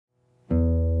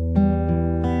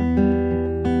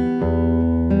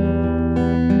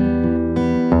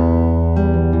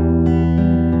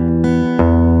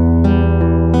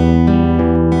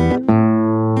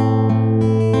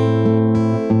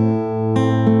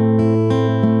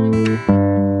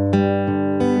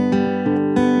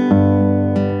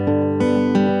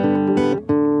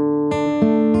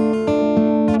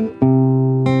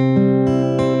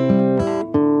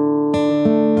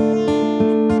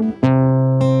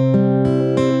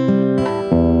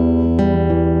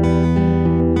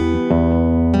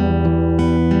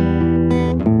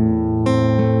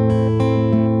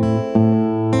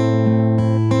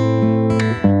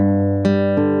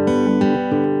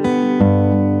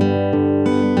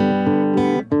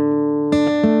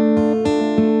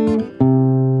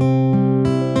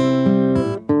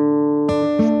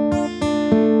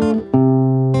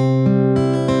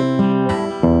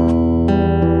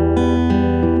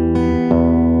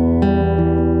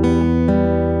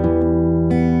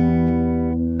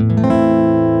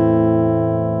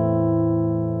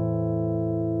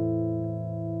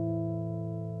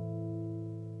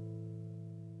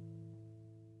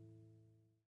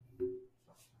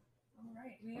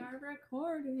We are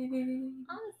recording.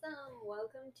 Awesome!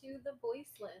 Welcome to The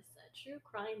Voiceless, a true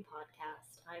crime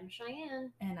podcast. I'm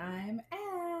Cheyenne. And I'm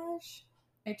Ash.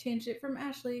 I changed it from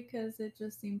Ashley because it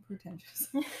just seemed pretentious.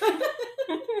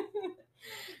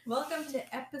 Welcome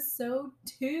to episode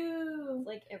 2. It's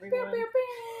like everyone.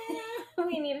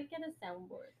 We need to get a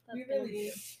soundboard. We really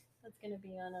do. That's gonna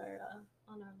be on our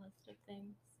list of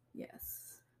things.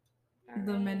 Yes. All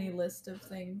The right. many list of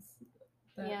things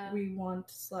that we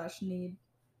want / need /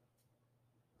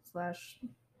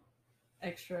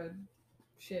 extra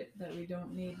shit that we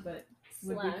don't need but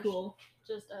would be cool.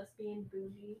 Just us being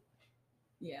bougie.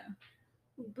 Yeah.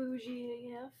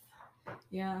 Bougie AF.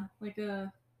 Yeah, like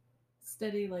a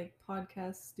steady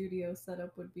podcast studio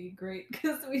setup would be great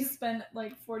because we spent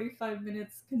 45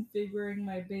 minutes configuring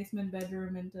my basement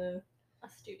bedroom into a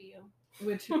studio.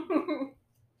 Which,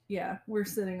 yeah, we're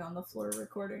sitting on the floor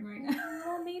recording right now.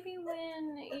 Well, maybe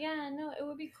it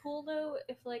would be cool though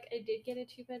if I did get a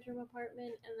 2-bedroom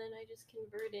apartment and then I just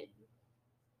converted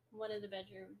one of the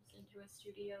bedrooms into a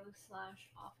studio /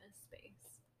 office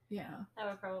space. Yeah. That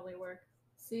would probably work.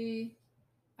 See,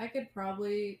 I could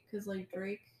probably, because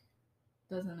Drake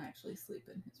doesn't actually sleep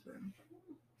in his room.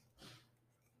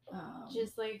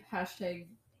 Just hashtag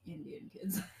Indian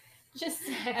kids. Just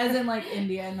as in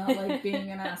India, not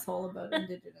being an asshole about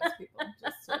indigenous people.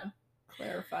 Just to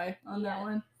clarify on that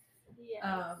one.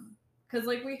 Yeah. Because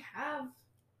we have,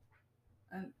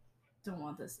 I don't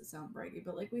want this to sound braggy,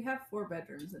 but we have 4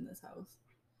 bedrooms in this house.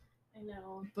 I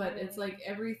know. But it's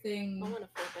everything. I want a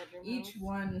 4-bedroom each house.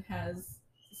 one has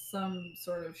some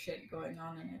sort of shit going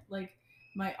on in it.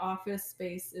 My office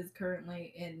space is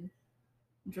currently in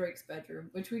Drake's bedroom,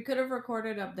 which we could have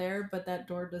recorded up there, but that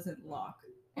door doesn't lock.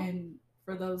 And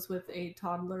for those with a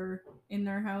toddler in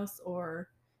their house or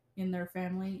in their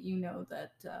family, you know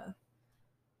that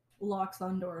locks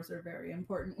on doors are very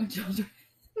important with children.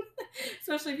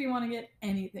 Especially if you want to get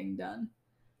anything done.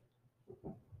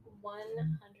 100%.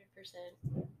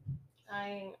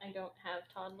 I don't have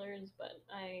toddlers, but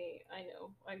I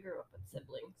know. I grew up with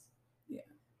siblings. Yeah.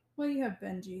 Well, you have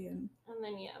Benji and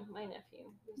then my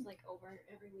nephew who's over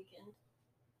every weekend.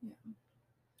 Yeah.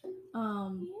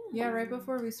 Yeah, right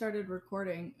before we started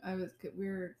recording, we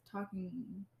were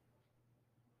talking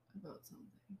about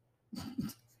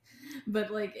something.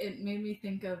 But it made me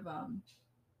think of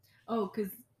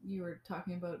because you were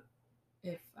talking about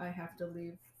if I have to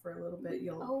leave for a little bit,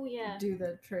 you'll do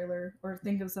the trailer or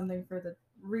think of something for the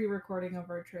re-recording of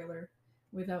our trailer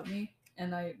without me.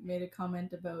 And I made a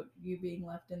comment about you being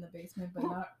left in the basement but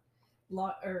not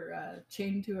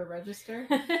chained to a register.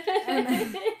 And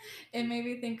then it made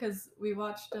me think because we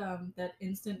watched that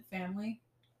Instant Family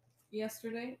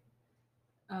yesterday.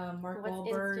 Mark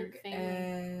Wahlberg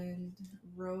and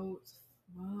Rose.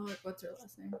 What's her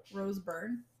last name? Rose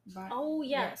Byrne. Oh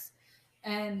yeah. Yes.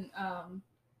 And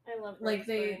I love Rose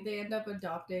they end up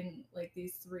adopting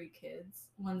these 3 kids.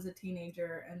 One's a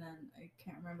teenager, and then I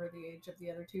can't remember the age of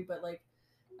the other 2, but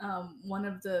one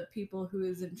of the people who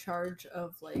is in charge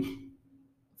of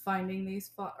finding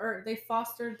these or they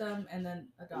fostered them and then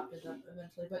adopted them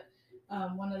eventually, but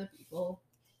one of the people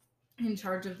in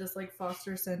charge of this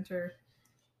foster center,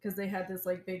 because they had this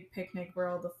big picnic where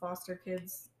all the foster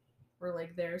kids were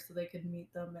there so they could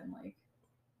meet them and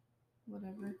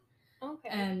whatever. Okay.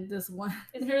 And this one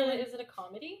is it a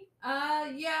comedy?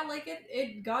 Yeah,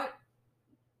 it got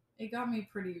me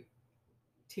pretty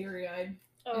teary-eyed.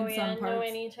 Oh in some parts. No,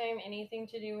 anytime anything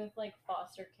to do with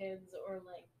foster kids or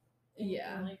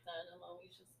anything like that, I'm always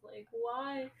just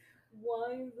why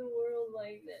is the world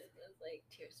like this?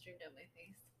 It's tears stream down my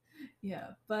face.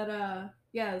 Yeah, but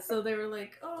yeah, so they were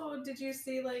oh, did you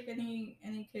see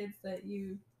any kids that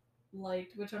you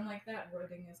liked? Which I'm that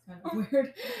wording is kind of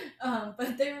weird.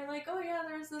 But they were oh yeah,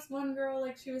 there's this one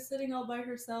girl, she was sitting all by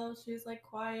herself, she was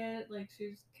quiet, she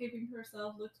was keeping to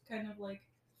herself, looked kind of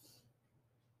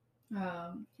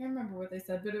can't remember what they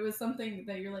said, but it was something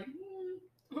that you're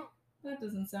that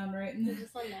doesn't sound right. Is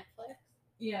this on Netflix?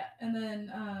 Yeah, and then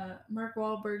Mark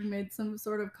Wahlberg made some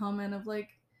sort of comment of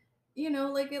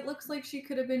it looks like she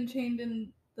could have been chained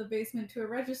in the basement to a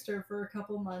register for a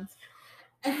couple months.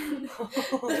 And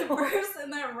the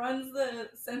person that runs the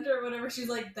center or whatever, she's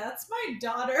that's my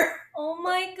daughter. Oh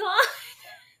my god.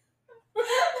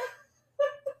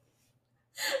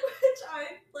 Which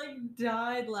I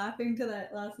died laughing to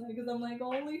that last night because I'm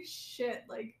holy shit,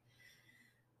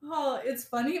 oh, it's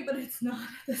funny, but it's not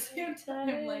at the same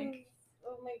time.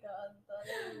 Oh my god, that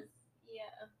is,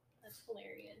 yeah, that's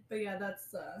hilarious. But yeah,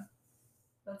 that's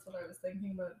what I was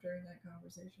thinking about during that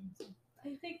conversation. So.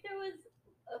 I think there was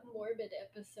a morbid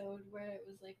episode where it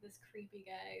was like this creepy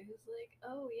guy who's like,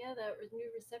 "Oh yeah, that new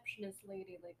receptionist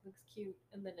lady like looks cute,"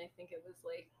 and then I think it was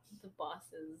like the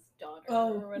boss's daughter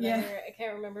Oh, or whatever. yeah. I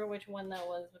can't remember which one that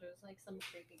was, but it was like some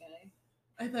creepy guy.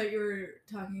 I thought you were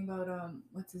talking about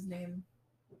what's his name?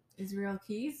 Israel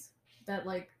Keys, that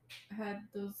like had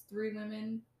those 3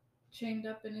 women chained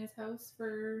up in his house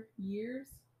for years.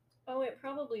 Oh, it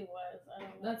probably was. I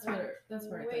don't know. That's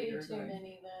where I thought Way you were too going.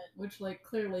 many that. Which like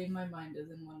clearly my mind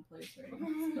is in one place right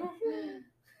now.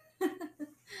 So.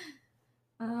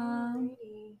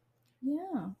 Alrighty.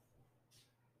 Yeah.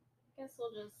 Guess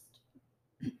we'll just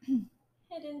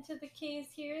head into the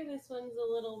case here. This one's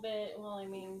a little bit. Well, I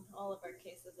mean, all of our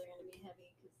cases are going to be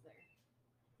heavy because they're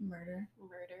Murder.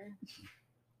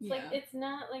 It's Yeah. like it's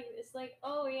not like it's like,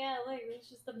 oh yeah, like it's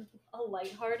just a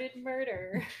lighthearted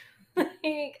murder.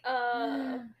 Okay,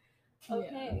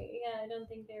 yeah, I don't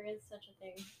think there is such a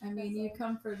thing. I mean, you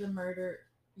come for the murder,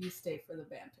 you stay for the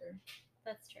banter.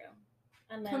 That's true.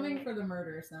 And then, coming for the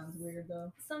murder sounds weird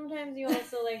though. Sometimes you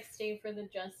also like stay for the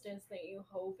justice that you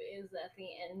hope is at the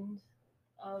end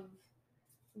of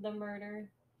the murder.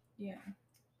 Yeah.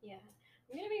 Yeah.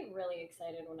 I'm gonna be really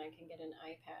excited when I can get an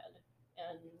iPad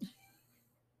and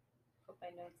put my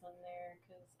notes on there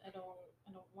because I don't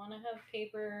want to have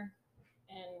paper,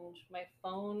 and my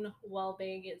phone, while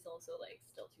big, is also like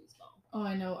still too small. Oh,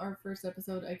 I know. Our first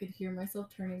episode, I could hear myself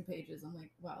turning pages. I'm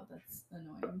like, wow, that's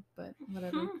annoying, but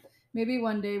whatever. Maybe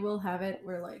one day we'll have it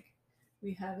where like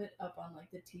we have it up on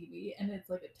like the TV and it's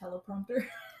like a teleprompter.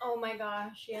 Oh my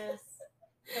gosh, yes.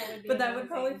 But that would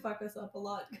probably fuck us up a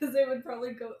lot because they would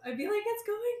probably go. I'd be like, it's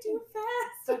going too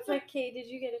fast. So it's like, Kay, did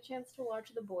you get a chance to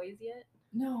watch The Boys yet?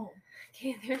 No.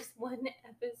 Okay, there's one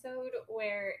episode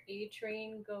where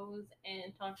A-Train goes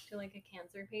and talks to like a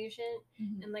cancer patient,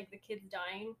 and like the kid's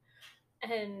dying,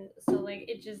 and so like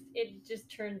it just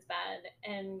turns bad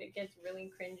and it gets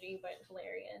really cringy but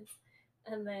hilarious.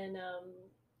 And then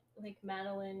like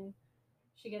Madeline,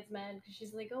 she gets mad because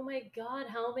she's like, oh my god,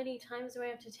 how many times do I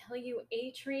have to tell you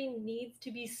A-Train needs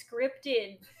to be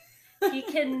scripted? He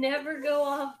can never go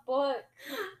off book.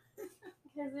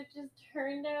 Because it just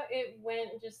turned out it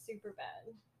went just super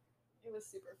bad. It was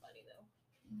super funny though.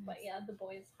 But yeah, The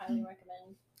Boys, highly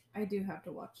recommend. I do have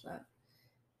to watch that.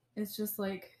 It's just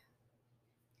like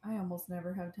I almost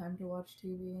never have time to watch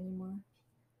TV anymore.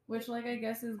 Which like I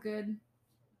guess is good.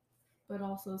 But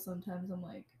also sometimes I'm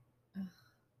like, ugh,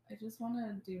 I just want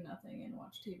to do nothing and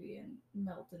watch TV and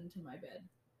melt into my bed.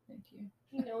 Thank you.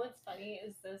 You know what's funny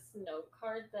is this note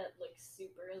card that looks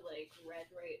super like red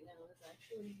right now is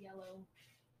actually yellow.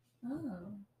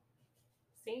 Oh.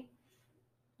 See?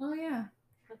 Oh yeah.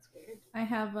 That's weird. I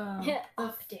have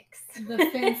optics. The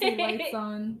fancy lights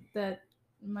on that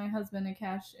my husband and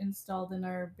Cash installed in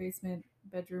our basement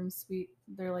bedroom suite.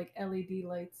 They're like LED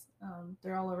lights.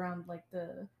 They're all around like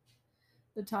the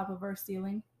top of our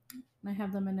ceiling. And I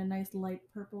have them in a nice light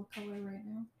purple color right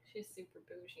now. She's super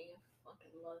bougie. I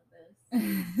fucking love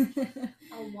this.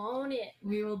 I want it.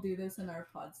 We will do this in our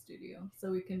pod studio,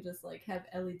 so we can just like have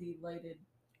LED lighted.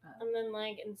 And then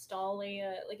like install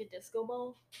a like a disco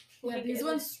ball. Yeah, like, these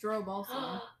ones strobe also.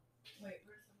 Wait,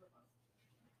 where's the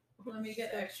remote? Let me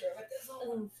get extra with this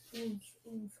one.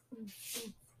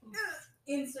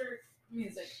 Insert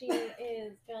music. She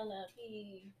is gonna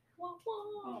be. Wah,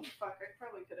 wah. Oh fuck! I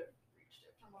probably could have reached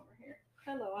it from over here.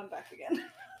 Hello, I'm back again.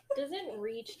 Doesn't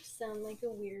reached sound like a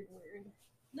weird word?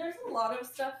 There's a lot of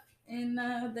stuff in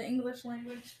the English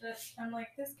language that I'm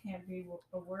like, this can't be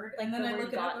a word. Like and then the I word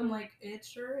look it up, gotten? I'm like, it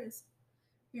sure is.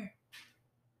 Here.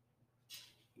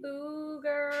 Ooh,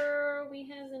 girl, we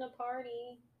having a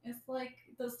party. It's like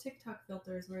those TikTok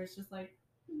filters where it's just like,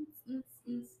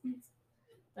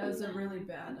 that was a really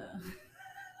bad,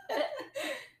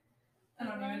 I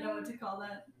don't even know what to call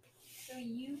that. So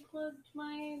you plugged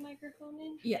my microphone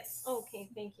in? Yes. Okay,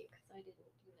 thank you, because I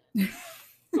didn't do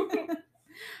that.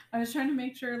 I was trying to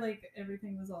make sure like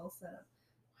everything was all set up.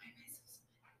 Why am I so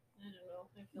sweaty? I don't know.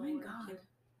 I feel My weird God. too.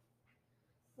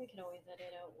 We can always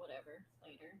edit out whatever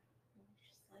later.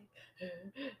 Just like,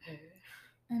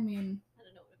 I mean, I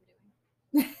don't know what I'm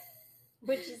doing.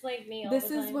 Which is like me all this the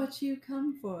time. This is what you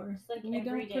come for. Just like we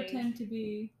every don't day. pretend to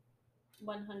be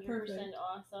 100% perfect.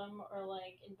 awesome, or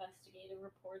like investigative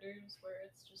reporters where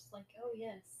it's just like, oh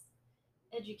yes,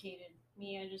 educated.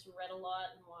 Me, I just read a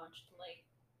lot and watched like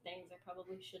things I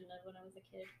probably shouldn't have when I was a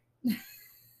kid.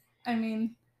 I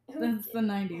mean, that's the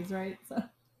 90s, right? So.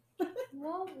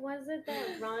 What was it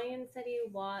that Ryan said he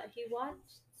watched? He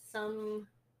watched some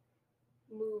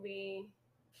movie.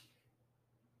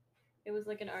 It was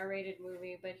like an R-rated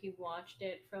movie, but he watched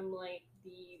it from like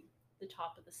the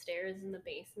top of the stairs in the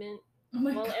basement. Oh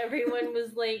my while God. everyone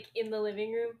was like in the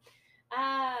living room.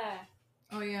 Ah,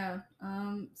 Oh yeah.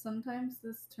 Sometimes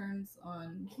this turns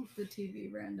on the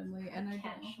TV randomly, and I don't know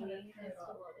how to casually. turn I it still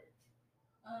off. love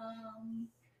it.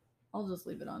 I'll just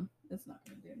leave it on. It's not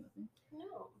gonna do nothing.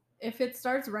 No. If it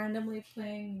starts randomly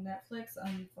playing Netflix,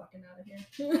 I'm fucking out of here.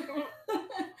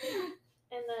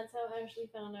 And that's how Ashley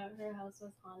found out her house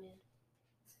was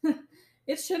haunted.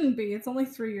 It shouldn't be. It's only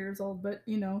 3 years old, but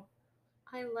you know,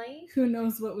 I like. who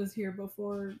knows what was here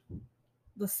before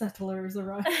the settlers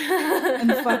arrived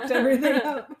and and fucked everything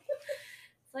up.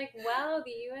 It's like, wow,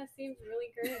 the U.S. seems really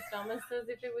cursed, almost as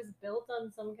if it was built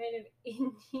on some kind of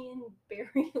Indian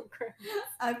burial ground.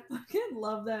 I fucking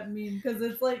love that meme because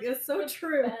it's like it's so It's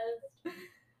true. best.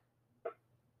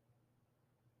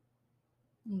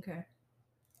 Okay.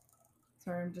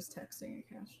 Sorry, I'm just texting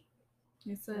Akash.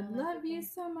 He said, No, that's "Love you okay.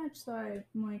 so much." So I'm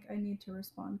like, I need to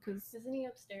respond because Isn't he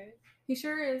upstairs? he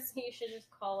sure is. He should just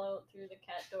call out through the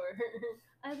cat door.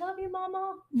 I love you,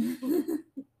 Mama.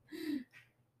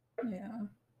 Yeah.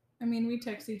 I mean, we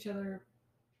text each other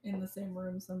in the same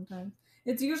room sometimes.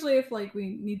 It's usually if like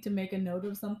we need to make a note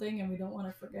of something and we don't want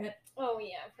to forget. Oh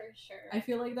yeah, for sure. I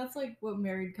feel like that's like what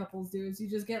married couples do is you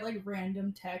just get like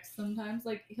random texts sometimes.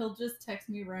 Like he'll just text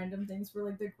me random things for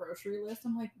like the grocery list.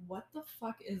 I'm like, what the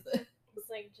fuck is this? It's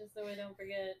like just so I don't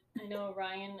forget. I know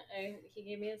Ryan. He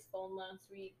gave me his phone last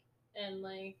week, and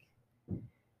like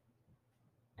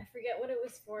I forget what it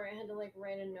was for. I had to like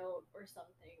write a note or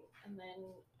something, and then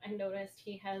I noticed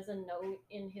he has a note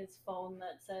in his phone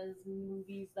that says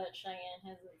movies that Cheyenne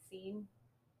hasn't seen.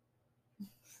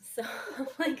 So I'm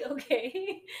like,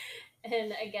 okay.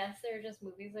 And I guess they're just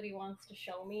movies that he wants to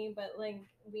show me, but like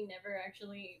we never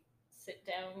actually sit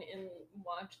down and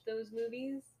watch those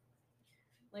movies.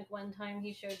 Like one time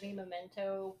he showed me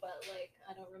Memento, but like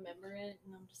I don't remember it,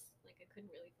 and I'm just like I couldn't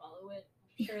really follow it.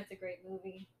 I'm sure it's a great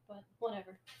movie, but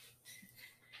whatever.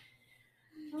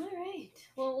 All right.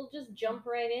 Well, we'll just jump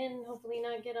right in. Hopefully,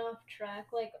 not get off track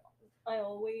like I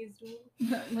always do.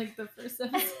 Like the first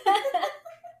episode.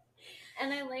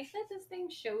 And I like that this thing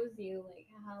shows you like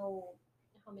how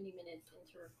many minutes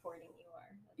into recording you are.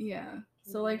 That's Yeah. very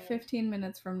So like convenient. 15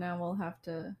 minutes from now we'll have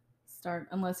to start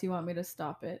unless you want me to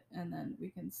stop it and then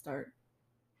we can start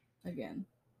again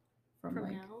from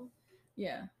like now.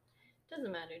 yeah.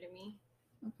 Doesn't matter to me.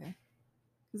 Okay.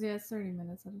 Cuz yeah, it's 30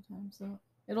 minutes at a time. So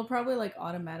it'll probably like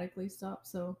automatically stop.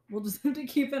 So we'll just have to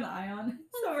keep an eye on it.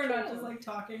 So we're not just like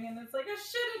talking and it's like, "Oh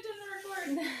shit, it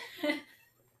didn't record."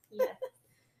 Yes.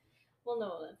 Well,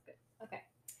 no, that's good. Okay.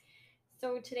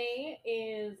 So today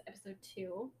is episode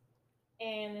 2,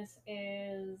 and this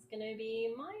is gonna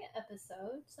be my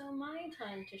episode. So my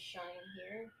time to shine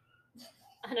here.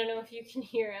 I don't know if you can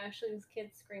hear Ashley's kid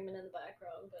screaming in the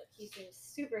background, but he seems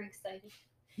super excited.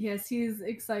 Yes, he's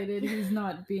excited. He's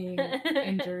not being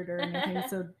injured or anything.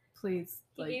 So please,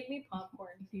 He like, gave me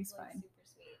popcorn. he's like, fine. super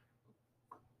sweet.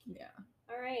 Yeah.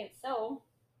 All right, so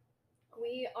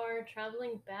we are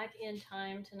traveling back in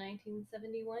time to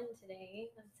 1971 today.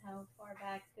 That's how far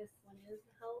back this one is.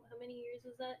 How many years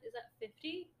is that? Is that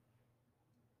 50?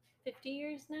 50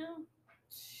 years now?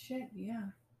 Shit, yeah.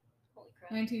 Holy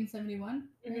crap. 1971?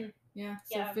 Mm-hmm. Yeah,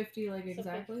 so Yeah. 50 like So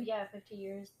exactly? 50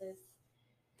 years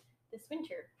this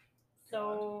winter.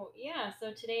 So yeah,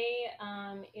 so today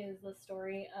is the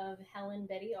story of Helen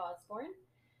Betty Osborne.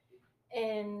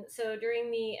 And so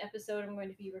during the episode, I'm going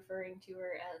to be referring to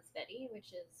her as Betty,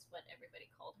 which is what everybody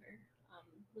called her.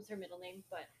 Was her middle name,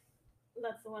 but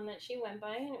that's the one that she went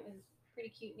by, and it was a pretty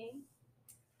cute name.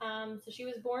 So she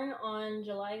was born on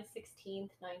July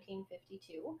 16th,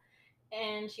 1952,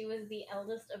 and she was the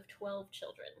eldest of 12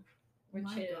 children, which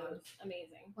My is God.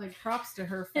 amazing. Like, props to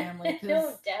her family. 'Cause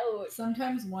No doubt.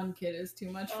 sometimes one kid is too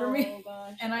much for Oh me.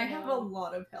 gosh. And I have a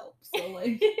lot of help. So,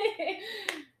 like,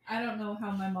 I don't know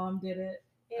how my mom did it.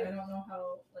 I don't know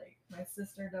how, like, my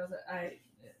sister does it.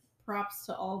 Props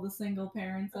to all the single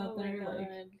parents out my there.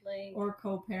 God. Like, or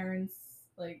co-parents.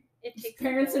 Like, it just takes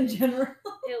parents in general.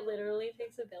 It literally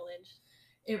takes a village.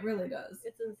 It really does.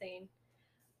 It's insane.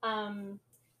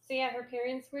 So yeah, her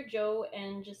parents were Joe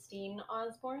and Justine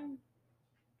Osborne,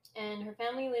 and her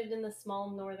family lived in the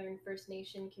small northern First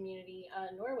Nation community,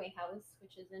 Norway House,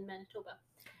 which is in Manitoba.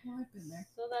 Oh, I've been there.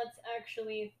 So that's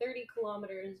actually 30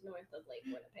 kilometers north of Lake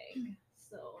Winnipeg.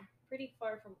 So pretty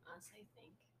far from us, I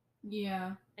think.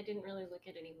 Yeah. I didn't really look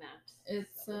at any maps.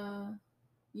 It's so.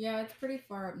 Yeah, it's pretty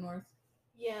far up north.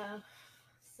 Yeah.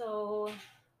 So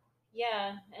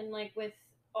yeah, and like with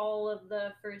all of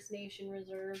the First Nation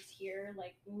reserves here,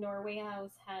 like Norway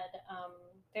House had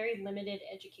very limited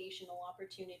educational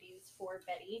opportunities for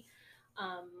Betty,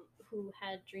 who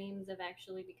had dreams of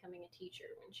actually becoming a teacher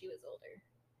when she was older.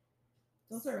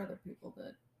 Those are other people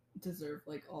that deserve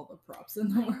like all the props in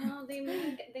the I world. know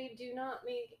they do not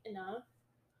make enough.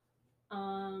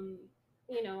 Um,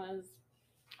 as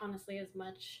honestly as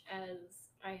much as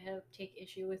I have take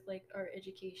issue with like our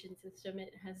education system,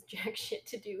 it has jack shit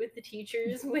to do with the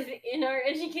teachers within our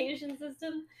education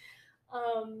system.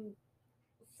 Um,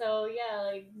 so yeah,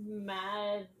 like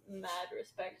mad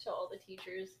respect to all the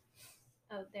teachers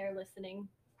out there listening.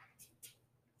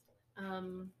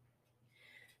 So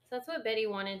that's what Betty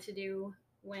wanted to do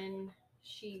when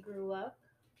she grew up.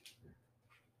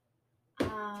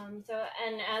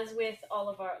 And as with all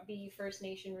of the First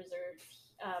Nation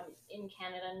reserves in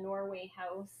Canada, Norway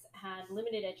House had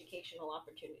limited educational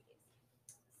opportunities.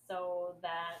 So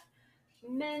that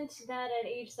meant that at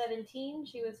age 17,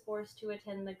 she was forced to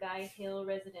attend the Guy Hill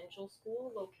Residential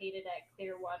School located at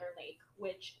Clearwater Lake,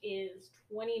 which is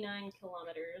 29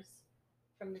 kilometers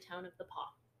from the town of The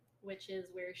Paw, which is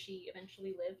where she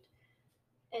eventually lived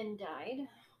and died,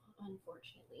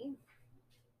 unfortunately.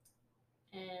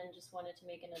 And just wanted to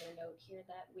make another note here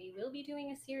that we will be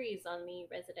doing a series on the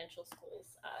residential schools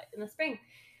in the spring.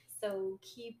 So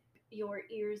keep your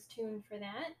ears tuned for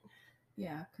that.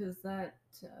 Yeah, because that,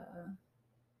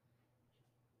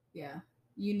 yeah,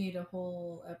 you need a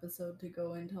whole episode to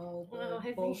go into all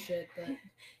the bullshit that. I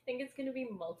think it's gonna be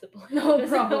multiple. No,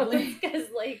 probably because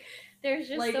like there's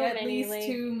just like so at many. least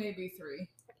two, maybe three.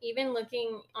 Even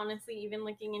looking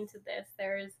into this,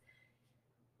 there's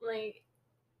like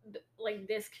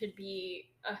this could be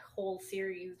a whole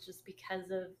series just because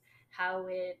of how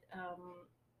it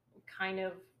kind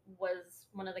of was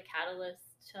one of the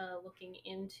catalysts to looking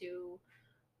into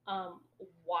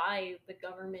why the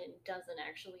government doesn't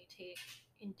actually take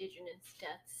Indigenous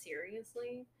deaths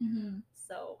seriously. Mm-hmm.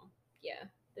 So yeah,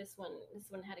 this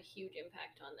one had a huge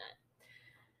impact on that.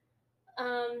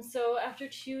 So after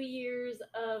 2 years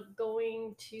of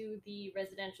going to the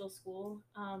residential school,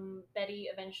 Betty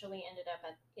eventually ended up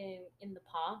in the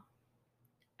PA,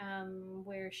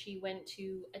 where she went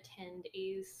to attend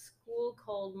a school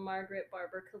called Margaret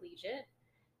Barber Collegiate.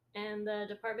 And the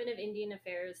Department of Indian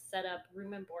Affairs set up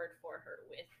room and board for her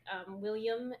with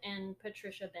William and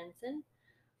Patricia Benson,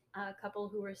 a couple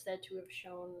who were said to have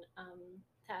shown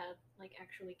to like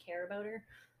actually care about her.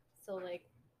 So like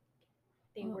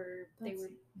they were nice. Yeah.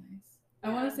 I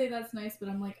want to say that's nice, but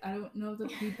I'm like, I don't know the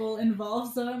people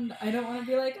involved, so I don't want to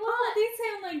be like, oh, these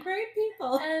sound like great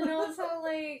people. And also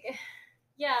like,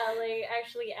 yeah, like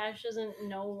actually Ash doesn't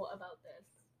know about this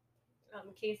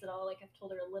case at all. Like I've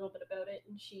told her a little bit about it,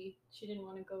 and she didn't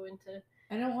want to go into.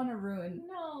 I don't want to ruin.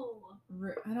 No.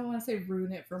 I don't want to say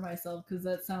ruin it for myself because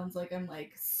that sounds like I'm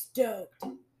like stoked.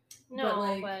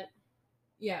 No, but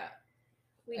yeah,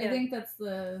 I think that's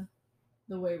the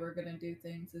way we're gonna do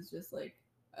things. Is just like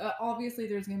obviously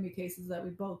there's gonna be cases that we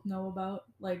both know about,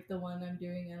 like the one I'm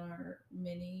doing in our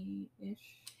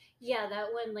mini-ish. Yeah,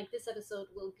 that one. Like this episode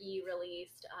will be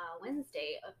released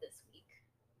Wednesday of this week.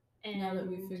 And now that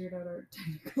we've figured out our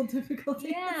technical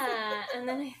difficulties. Yeah, and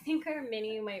then I think our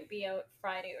mini might be out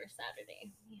Friday or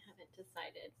Saturday. We haven't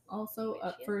decided. Also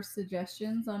up for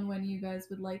suggestions on when you guys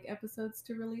would like episodes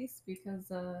to release,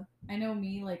 because I know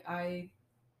me, like I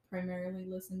primarily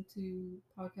listen to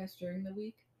podcasts during the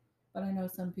week, but I know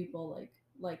some people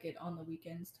like it on the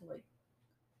weekends to like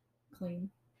clean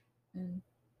and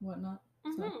whatnot.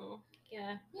 Mm-hmm. So.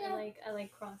 Yeah, I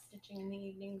like cross stitching in the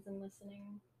evenings and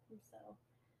listening. So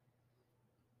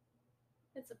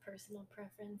it's a personal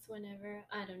preference. Whenever,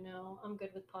 I don't know, I'm good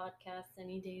with podcasts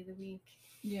any day of the week.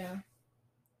 Yeah,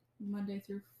 Monday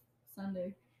through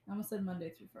Sunday. I almost said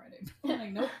Monday through Friday. I'm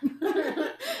like, nope.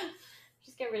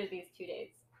 Just get rid of these 2 days.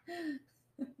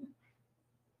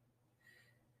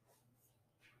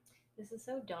 This is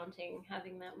so daunting,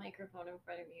 having that microphone in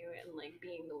front of you and like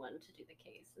being the one to do the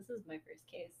case. This is my first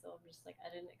case, so I'm just like,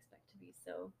 I didn't expect to be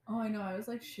so. Oh, I know. I was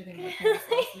like shitting my pants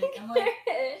last week. I'm like,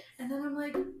 and then I'm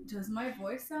like, does my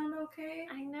voice sound okay?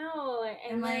 I know.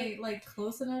 And am I like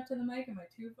close enough to the mic? Am I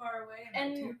too far away?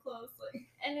 Am I too close? Like,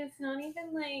 and it's not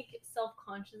even like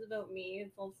self-conscious about me.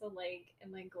 It's also like,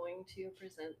 am I going to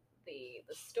present the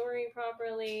story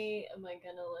properly? Am I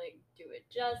gonna like do it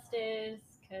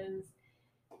justice? Because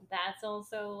that's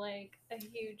also like a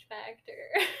huge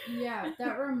factor. Yeah,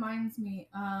 that reminds me.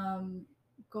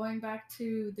 Going back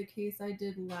to the case I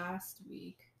did last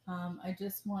week, I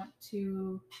just want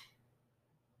to,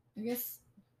 I guess,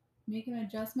 make an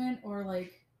adjustment or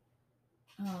like,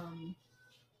 I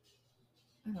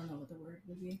don't know what the word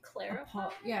would be.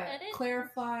 Clarify.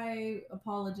 Clarify.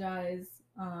 Apologize.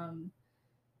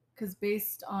 Because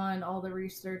based on all the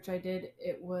research I did,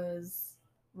 it was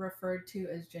referred to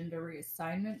as gender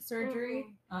reassignment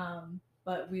surgery.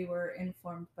 but we were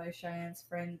informed by Cheyenne's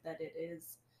friend that it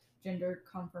is gender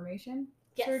confirmation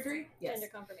Yes. surgery. Yes.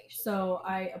 Gender confirmation. So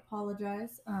I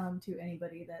apologize to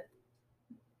anybody that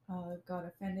got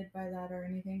offended by that or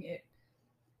anything. It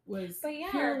was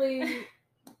purely,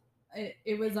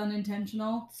 it was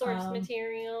unintentional. Source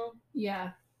material.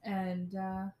 Yeah, and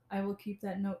I will keep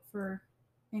that note for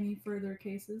any further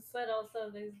cases. But also,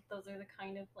 those are the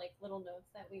kind of like little notes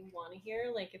that we want to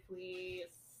hear. Like if we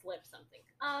slip something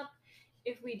up,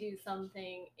 if we do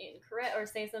something incorrect or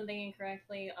say something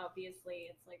incorrectly, obviously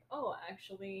it's like, oh,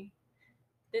 actually,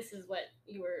 this is what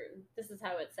you were. This is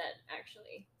how it said,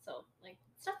 actually. So like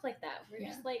stuff like that. We're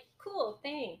just like, cool,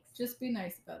 thanks. Just be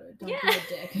nice about it. Don't be a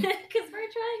dick. Because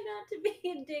we're trying not to be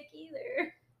a dick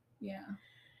either. Yeah.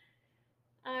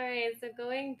 All right, so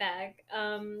going back,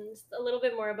 just a little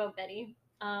bit more about Betty.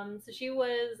 So she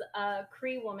was a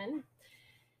Cree woman,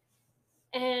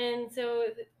 and so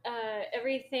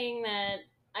everything that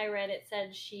I read, it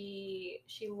said she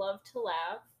loved to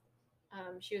laugh.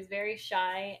 She was very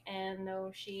shy, and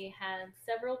though she had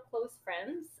several close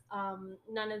friends,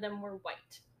 none of them were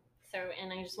white. So,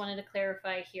 and I just wanted to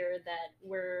clarify here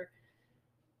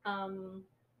that um,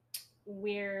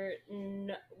 we're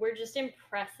just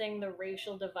impressing the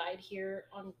racial divide here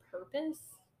on purpose,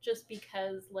 just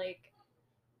because like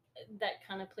that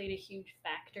kind of played a huge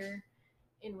factor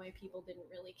in why people didn't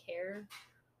really care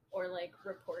or like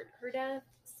report her death.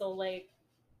 So like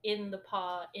in the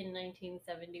paw in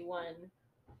 1971,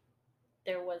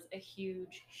 there was a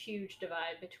huge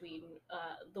divide between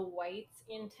the whites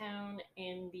in town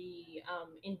and the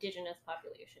indigenous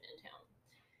population in town.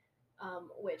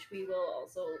 Which we will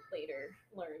also later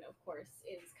learn, of course,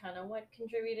 is kind of what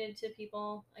contributed to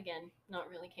people, again, not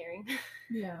really caring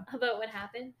about what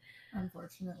happened.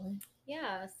 Unfortunately.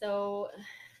 Yeah, so,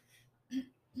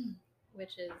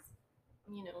 which is,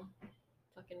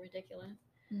 fucking ridiculous.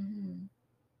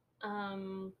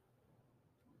 Mm-hmm.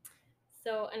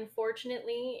 So,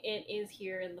 unfortunately, it is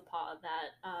here in the paw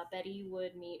that Betty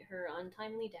would meet her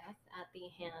untimely death at the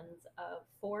hands of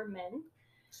 4 men.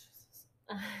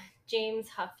 James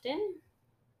Houghton,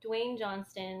 Dwayne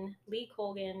Johnston, Lee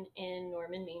Colgan, and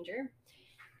Norman Manger.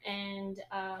 And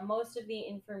most of the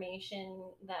information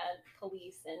that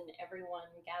police and everyone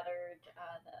gathered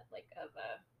of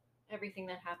everything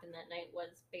that happened that night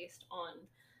was based on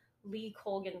Lee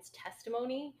Colgan's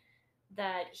testimony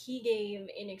that he gave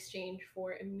in exchange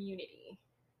for immunity.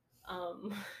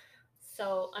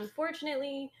 So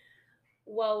unfortunately,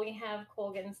 while we have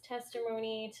Colgan's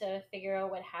testimony to figure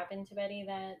out what happened to Betty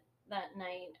that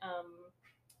night,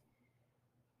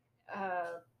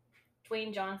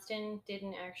 Dwayne Johnston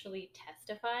didn't actually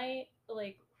testify.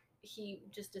 Like, he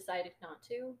just decided not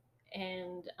to.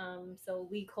 And so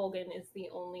Lee Colgan is the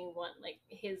only one, like,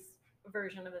 his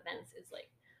version of events is, like,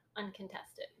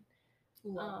 uncontested.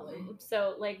 Lovely.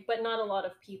 So, like, but not a lot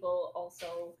of people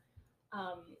also,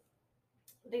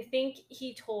 they think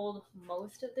he told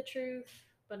most of the truth,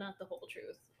 but not the whole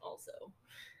truth also.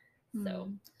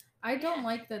 So. I don't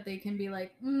like that they can be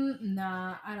like,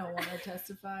 nah, I don't want to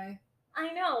testify.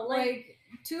 I know, like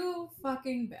too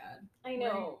fucking bad. I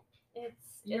know. Like,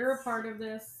 you're a part of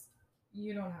this.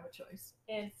 You don't have a choice.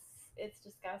 It's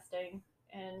disgusting,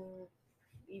 and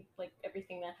like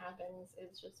everything that happens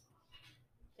is just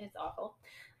it's awful.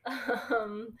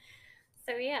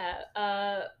 So yeah,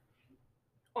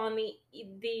 on the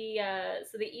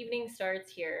evening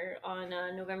starts here on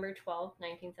November 12th,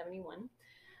 1971.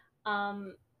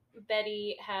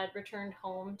 Betty had returned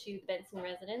home to the Benson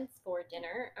residence for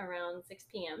dinner around 6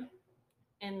 p.m.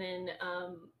 And then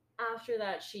after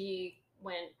that, she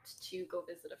went to go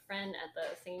visit a friend at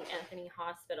the St. Anthony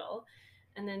Hospital.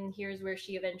 And then here's where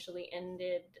she eventually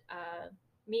ended.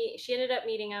 She ended up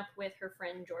meeting up with her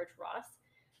friend George Ross.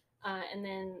 And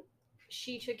then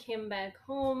she took him back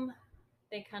home.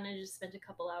 They kind of just spent a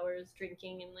couple hours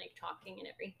drinking and like talking and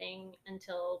everything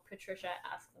until Patricia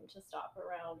asked them to stop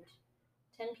around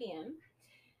 10 p.m.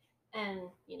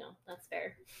 And, that's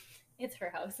fair. It's her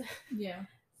house. Yeah.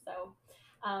 So,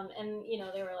 and,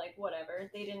 they were like, whatever.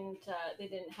 They didn't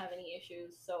have any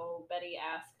issues. So Betty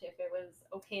asked if it was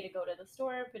okay to go to the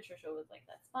store. Patricia was like,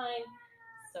 that's fine.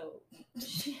 So,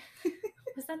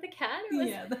 was that the cat? Or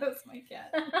yeah, that was my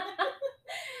cat.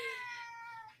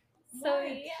 So,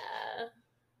 yeah.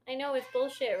 I know it's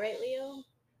bullshit, right, Leo?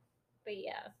 But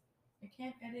yeah. I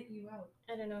can't edit you out.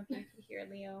 I don't know if you can hear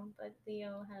Leo, but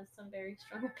Leo has some very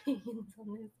strong opinions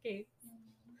on this case.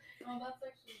 Oh, that's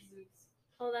actually Zeus.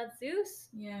 Oh, that's Zeus?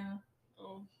 Yeah.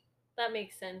 Oh, that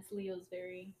makes sense. Leo's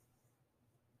very...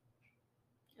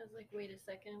 I was like, wait a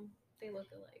second. They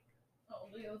look alike. Oh,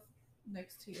 Leo's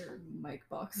next to your mic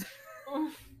box.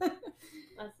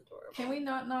 That's adorable. Can we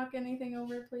not knock anything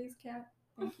over, please, Kat?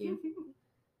 Thank you.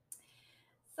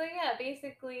 So yeah,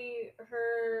 basically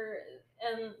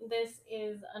and this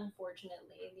is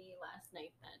unfortunately the last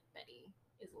night that Betty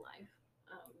is alive.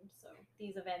 So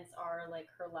these events are like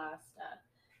her last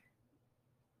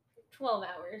 12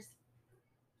 hours.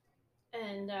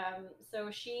 And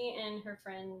so she and her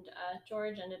friend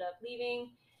George ended up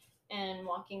leaving and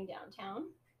walking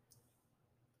downtown.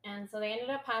 And so they ended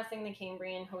up passing the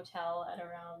Cambrian Hotel at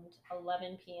around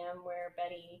 11 p.m., where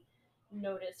Betty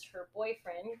noticed her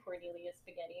boyfriend, Cornelius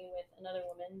Spaghetti, with another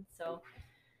woman. So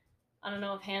I don't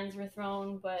know if hands were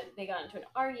thrown, but they got into an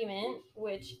argument,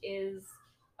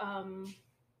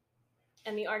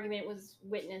 and the argument was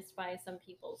witnessed by some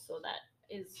people. So that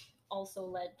is also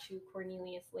led to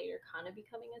Cornelius later kind of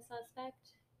becoming a suspect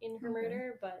in her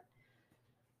murder, but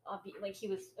like he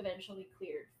was eventually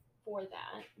cleared for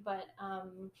that. But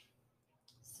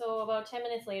so about 10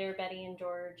 minutes later, Betty and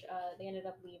George, they ended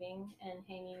up leaving and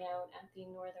hanging out at the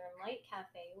Northern Light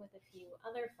Cafe with a few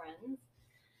other friends.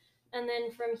 And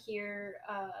then from here,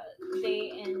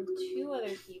 they and two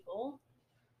other people,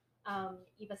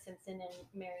 Eva Simpson and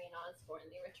Marion Osborne,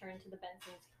 they returned to the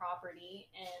Benson's property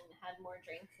and had more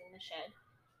drinks in the shed.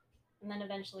 And then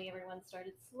eventually everyone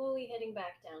started slowly heading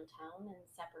back downtown and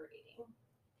separating.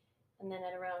 And then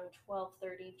at around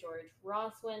 12:30, George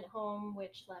Ross went home,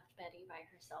 which left Betty by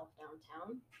herself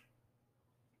downtown.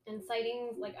 And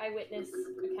sightings, like eyewitness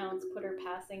accounts, put her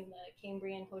passing the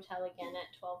Cambrian Hotel again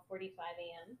at 12:45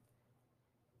 a.m.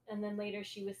 And then later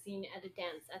she was seen at a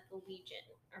dance at the Legion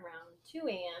around 2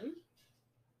 a.m.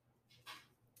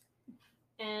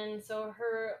 And so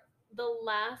the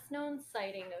last known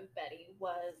sighting of Betty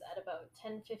was at about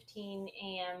 10:15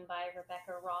 a.m. by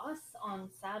Rebecca Ross on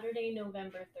Saturday,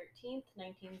 November 13th,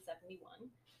 1971.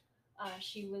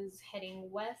 She was heading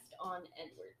west on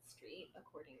Edward Street,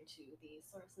 according to the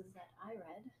sources that I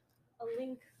read. A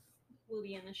link will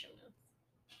be in the show notes,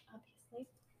 obviously.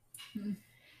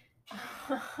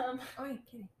 Oh, you're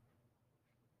kidding.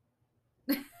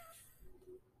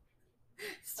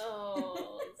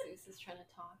 Oh, Zeus is trying to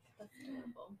talk. That's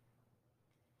adorable.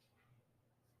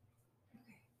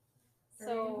 Okay.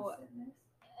 So,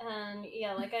 and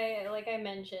yeah, like I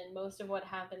mentioned, most of what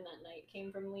happened that night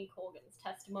came from Lee Colgan's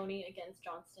testimony against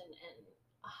Johnston and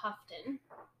Houghton.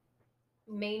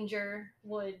 Manger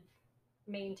would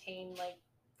maintain like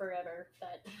forever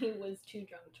that he was too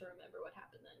drunk to remember what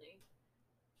happened that night.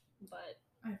 But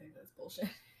I think that's bullshit.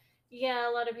 Yeah,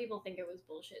 a lot of people think it was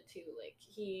bullshit too. Like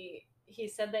he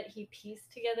said that he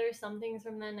pieced together some things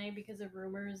from that night because of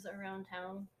rumors around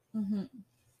town. Mm-hmm.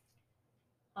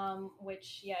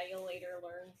 Which yeah, you'll later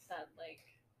learn that like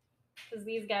because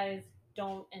these guys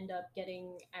don't end up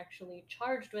getting actually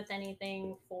charged with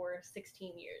anything for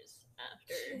 16 years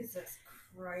after Jesus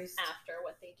Christ. After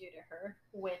what they do to her,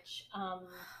 which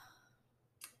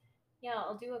yeah,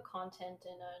 I'll do a content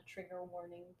and a trigger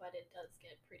warning, but it does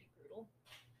get pretty brutal.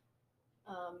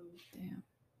 Damn.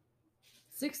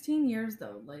 16 years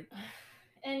though, like.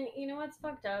 And you know what's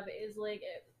fucked up is like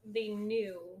they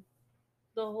knew,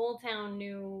 the whole town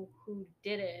knew who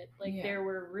did it. Like there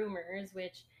were rumors,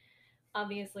 which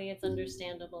obviously it's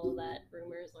understandable that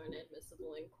rumors aren't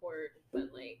admissible in court,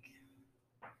 but like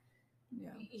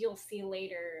you'll see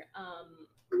later,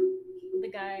 the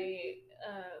guy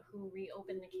who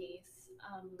reopened the case,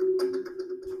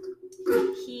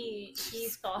 he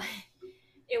thought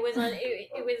it was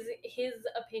his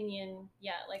opinion.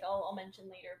 Yeah, like I'll mention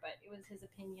later, but it was his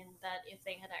opinion that if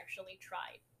they had actually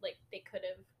tried, like they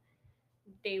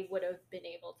would have been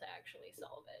able to actually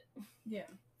solve it. Yeah.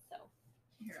 So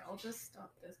here, I'll just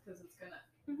stop this because it's gonna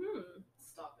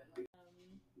stop it.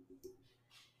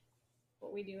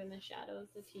 What We Do in the Shadows,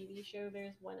 the TV show,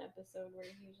 there's one episode where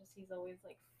he's always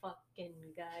like,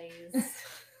 fucking guys.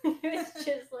 It's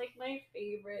just like my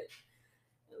favorite.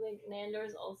 Like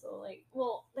Nandor's also like,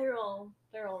 well, they're all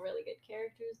really good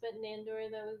characters, but Nandor,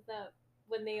 that was that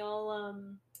when they all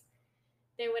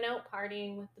they went out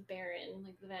partying with the Baron,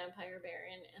 like the vampire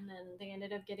Baron, and then they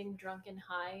ended up getting drunk and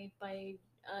high by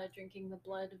drinking the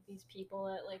blood of these people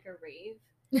at like a rave.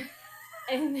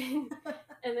 and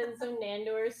then so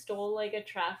Nandor stole like a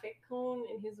traffic cone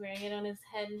and he's wearing it on his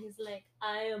head and he's like,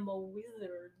 I am a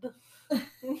wizard.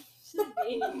 He's just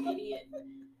being an idiot.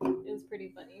 It was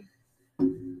pretty funny.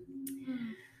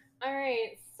 All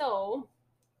right, so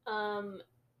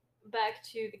back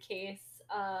to the case.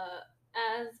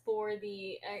 As for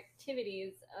the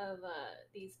activities of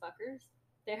these fuckers,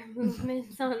 their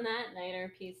movements on that night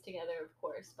are pieced together, of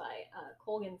course, by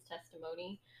Colgan's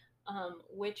testimony,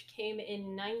 which came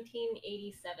in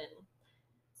 1987.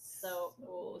 So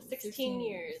 16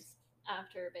 years.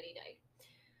 after Betty died.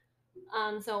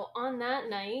 So on that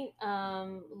night,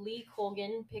 Lee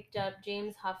Colgan picked up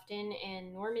James Houghton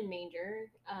and Norman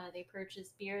Major. They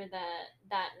purchased beer that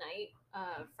night,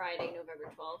 Friday, November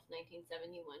 12th,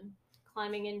 1971,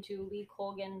 climbing into Lee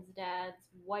Colgan's dad's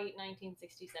white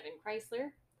 1967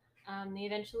 Chrysler. They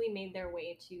eventually made their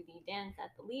way to the dance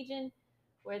at the Legion,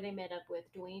 where they met up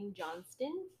with Dwayne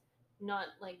Johnston, not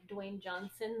like Dwayne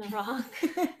Johnson, The Rock,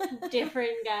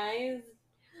 different guys.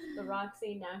 The Rock's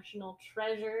a national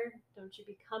treasure. Don't you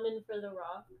be coming for The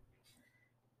Rock.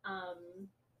 Um,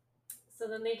 so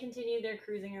then they continue their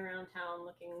cruising around town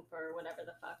looking for whatever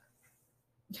the fuck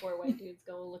four white dudes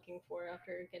go looking for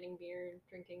after getting beer,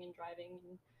 drinking, and driving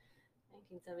in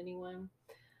 1971.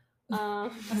 I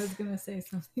was gonna say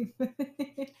something, but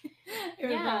it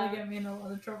would probably get me in a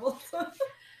lot of trouble. So.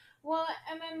 Well,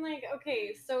 and then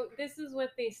okay, so this is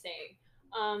what they say.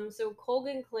 So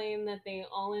Colgan claimed that they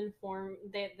all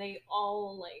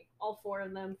all four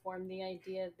of them formed the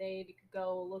idea they'd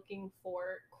go looking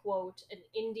for, quote, an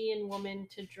Indian woman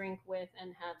to drink with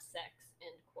and have sex,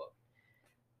 end quote.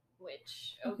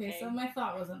 Which, okay. So my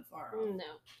thought wasn't far off.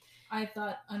 No. I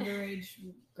thought underage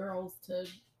girls to...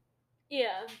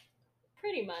 Yeah,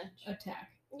 pretty much. Attack.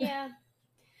 Yeah.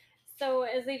 So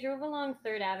as they drove along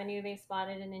 3rd Avenue, they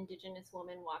spotted an indigenous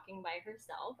woman walking by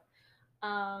herself.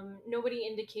 Nobody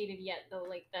indicated yet, though,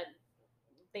 that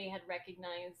they had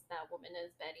recognized that woman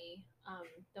as Betty,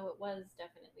 though it was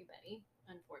definitely Betty,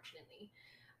 unfortunately.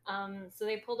 So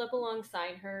they pulled up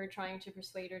alongside her, trying to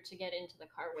persuade her to get into the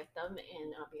car with them,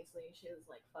 and obviously she was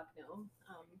like, fuck no.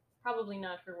 Probably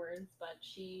not her words, but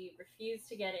she refused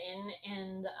to get in,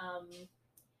 and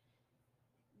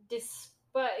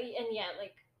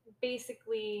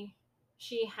basically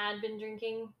she had been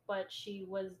drinking, but she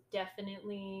was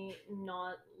definitely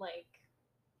not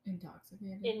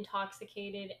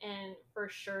intoxicated, and for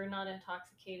sure not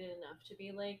intoxicated enough to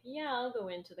be like, yeah, I'll go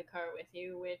into the car with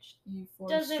you, which you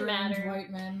doesn't matter.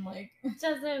 White men,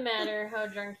 doesn't matter how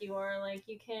drunk you are,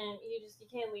 you can't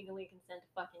legally consent to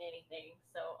fucking anything.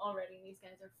 So already these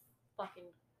guys are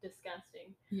fucking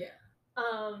disgusting. Yeah.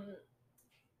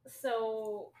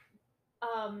 So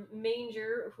Norman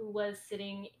Major was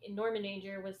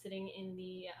sitting in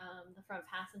the front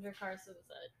passenger car, so it was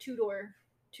a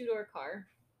two-door car.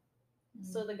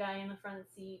 So the guy in the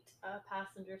front seat,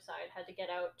 passenger side, had to get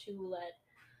out to let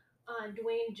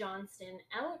Dwayne Johnston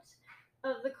out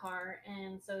of the car,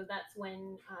 and so that's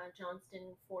when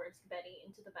Johnston forced Betty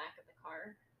into the back of the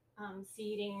car,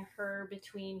 seating her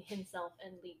between himself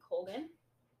and Lee Colgan.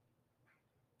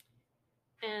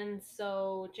 And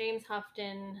so James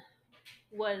Houghton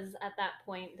was at that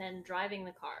point then driving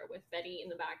the car with Betty in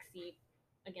the back seat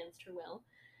against her will.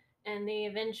 And they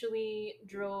eventually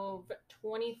drove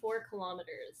 24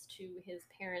 kilometers to his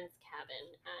parents'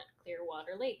 cabin at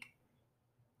Clearwater Lake.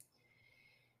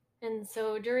 And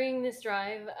so during this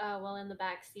drive, while in the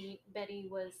back seat, Betty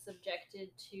was subjected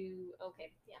to...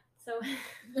 Okay, yeah. So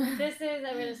I'm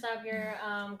going to stop here.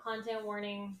 Content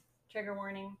warning, trigger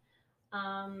warning.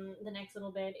 The next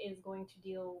little bit is going to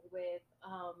deal with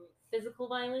physical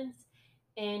violence,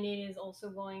 and it is also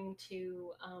going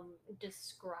to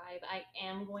describe... I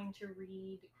am going to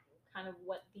read kind of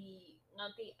what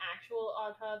not the actual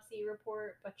autopsy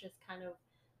report, but just kind of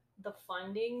the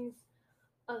findings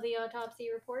of the autopsy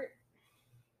report.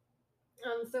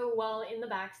 So while in the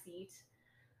back seat,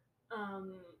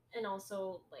 and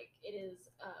also it is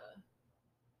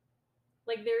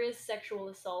there is sexual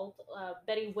assault.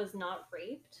 Betty was not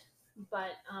raped,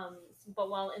 but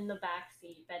while in the back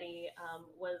seat, Betty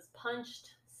was punched,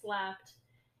 slapped,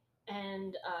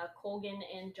 and Colgan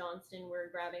and Johnston were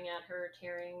grabbing at her,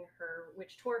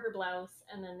 which tore her blouse,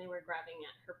 and then they were grabbing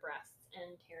at her breasts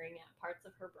and tearing at parts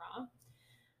of her bra.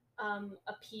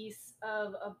 A piece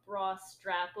of a bra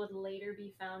strap would later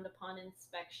be found upon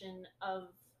inspection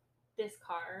of this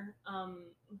car,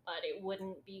 but it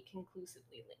wouldn't be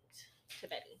conclusively linked to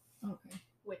Betty. Okay.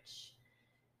 Which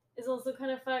is also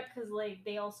kind of fucked, because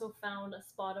they also found a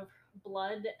spot of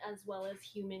blood as well as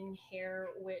human hair,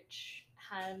 which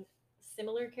had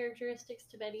similar characteristics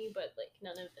to Betty, but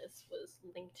none of this was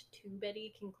linked to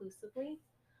Betty conclusively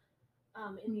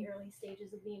in the early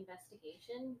stages of the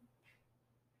investigation.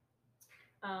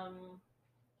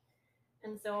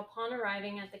 And so upon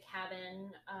arriving at the cabin,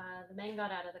 the men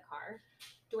got out of the car,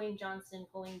 Dwayne Johnston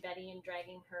pulling Betty and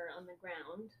dragging her on the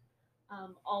ground.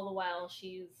 All the while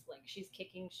she's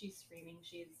kicking, she's screaming,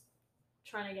 she's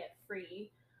trying to get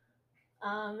free.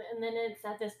 And then it's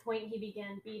at this point he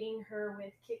began beating her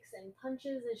with kicks and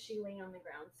punches as she lay on the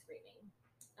ground screaming.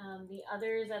 The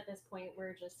others at this point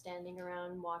were just standing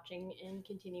around watching and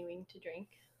continuing to drink.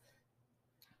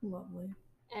 Lovely.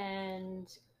 And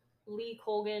Lee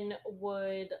Colgan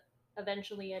would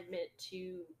eventually admit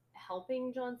to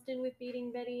helping Johnston with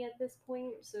beating Betty at this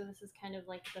point. So this is kind of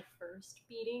like the first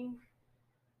beating.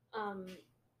 Um,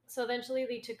 so eventually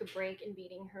they took a break in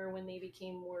beating her when they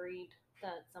became worried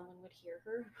that someone would hear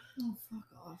her. Oh, fuck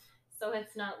off. So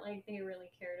it's not like they really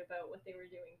cared about what they were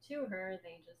doing to her.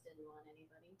 They just didn't want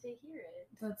anybody to hear it.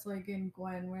 That's like in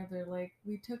Gwen, where they're like,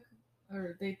 they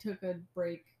took a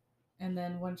break, and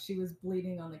then when she was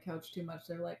bleeding on the couch too much,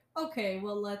 they're like, okay,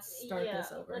 well, let's start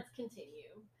this over. Let's continue.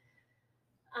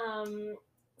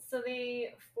 So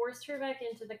they forced her back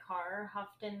into the car.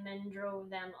 Houghton then drove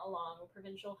them along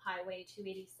Provincial Highway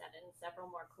 287 several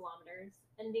more kilometers,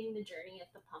 ending the journey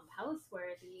at the pump house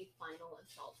where the final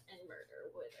assault and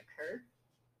murder would occur.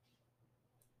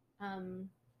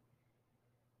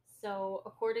 So,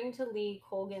 according to Lee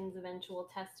Colgan's eventual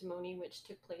testimony, which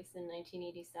took place in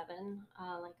 1987,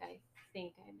 like I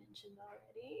think I mentioned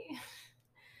already.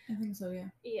 I think so, yeah.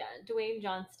 Yeah, Dwayne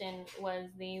Johnston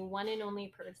was the one and only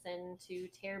person to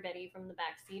tear Betty from the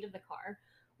back seat of the car,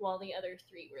 while the other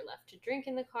three were left to drink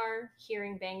in the car,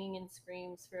 hearing banging and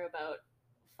screams for about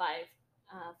 5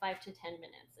 to 10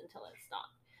 minutes until it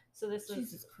stopped. So this was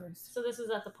Jesus Christ. So this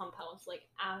was at the pump house, like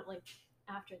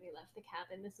after they left the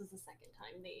cabin. This was the second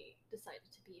time they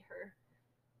decided to beat her.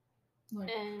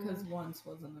 Like, because once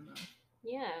wasn't enough.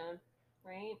 Yeah,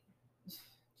 right?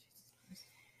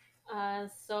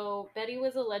 So Betty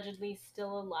was allegedly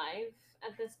still alive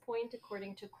at this point,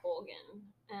 according to Colgan.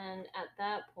 And at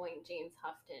that point, James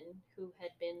Houghton, who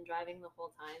had been driving the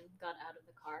whole time, got out of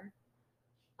the car.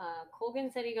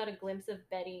 Colgan said he got a glimpse of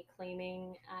Betty,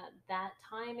 claiming at that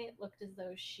time it looked as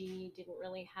though she didn't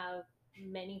really have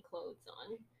many clothes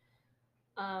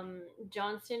on.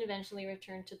 Johnston eventually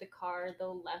returned to the car,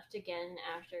 though left again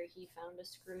after he found a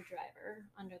screwdriver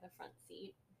under the front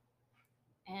seat.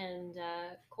 And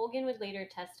Colgan would later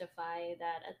testify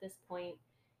that at this point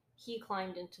he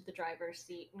climbed into the driver's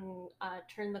seat and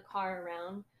turned the car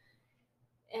around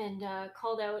and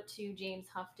called out to James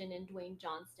Houghton and Dwayne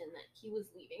Johnston that he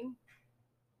was leaving.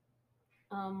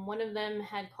 One of them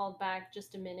had called back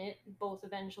just a minute, both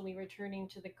eventually returning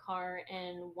to the car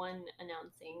and one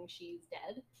announcing she's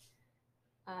dead.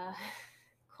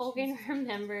 Colgan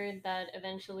remembered that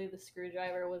eventually the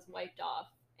screwdriver was wiped off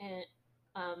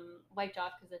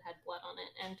because it had blood on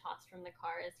it, and tossed from the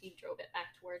car as he drove it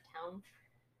back toward town.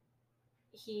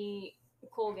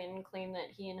 Colgan claimed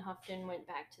that he and Houghton went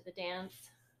back to the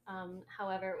dance.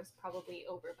 However, it was probably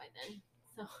over by then.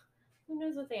 So who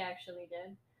knows what they actually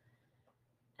did.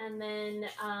 And then,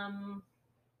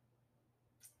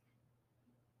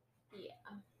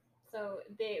 yeah. So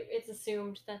it's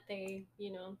assumed that they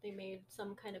made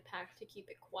some kind of pact to keep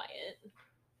it quiet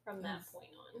from that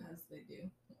point on. As they do.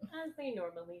 As they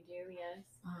normally do, yes.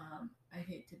 I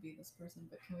hate to be this person,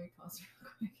 but can we pause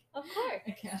real quick? Of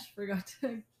course. Cash forgot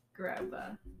to grab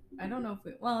I don't know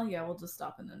if we'll just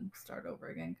stop and then start over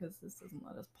again because this doesn't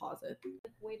let us pause it.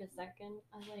 Wait a second.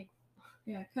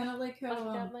 Yeah, kind of like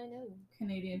how my nose.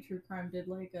 Canadian True Crime did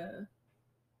like I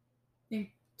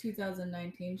think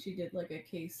 2019 she did like a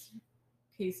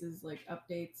cases like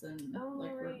updates and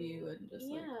review and just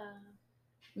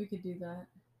we could do that.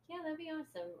 Yeah, that'd be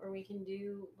awesome. Or we can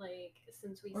do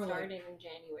since we started in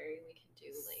January, we could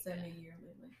do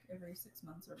semi-yearly, every 6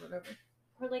 months or whatever.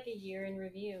 Or a year in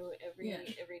review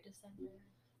every December.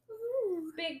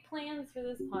 Ooh. Big plans for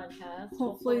this podcast.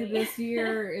 Hopefully this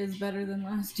year is better than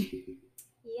last year.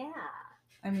 Yeah.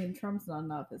 I mean, Trump's not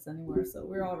in office anymore, so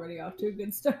we're already off to a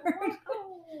good start.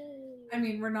 I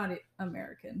mean, we're not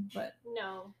American, but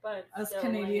no, but us still,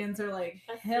 Canadians are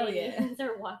hell yeah. Canadians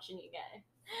are watching you guys.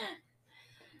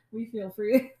 We feel for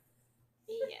you.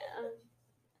 Yeah.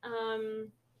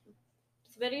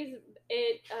 So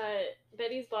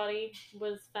Betty's body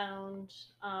was found.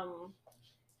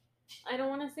 I don't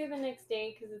want to say the next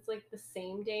day because it's the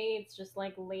same day. It's just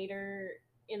later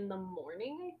in the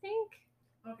morning, I think.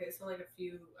 Okay, so a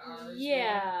few hours.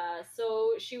 Yeah, later.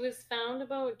 So she was found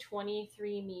about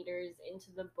 23 meters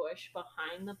into the bush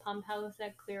behind the pump house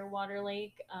at Clearwater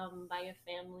Lake by a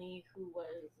family who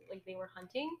was they were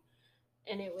hunting,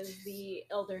 and it was the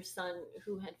elder son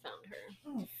who had found her.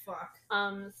 Oh fuck.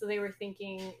 So they were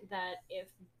thinking that if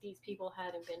these people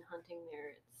hadn't been hunting there,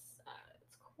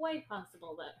 it's quite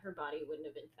possible that her body wouldn't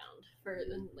have been found for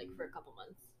a couple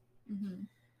months. Mm-hmm.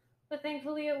 But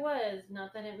thankfully it was.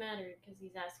 Not that it mattered, because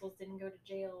these assholes didn't go to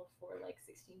jail for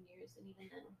 16 years, and even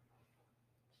then,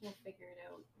 we'll figure it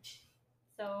out.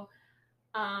 So,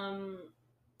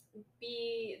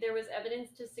 there was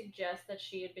evidence to suggest that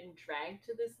she had been dragged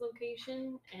to this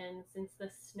location, and since the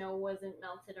snow wasn't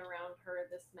melted around her,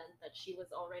 this meant that she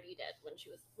was already dead when she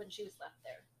was left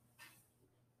there.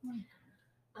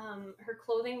 Her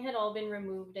clothing had all been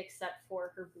removed except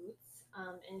for her boots,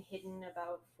 and hidden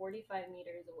about 45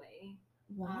 meters away.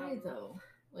 Why though?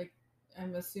 Like,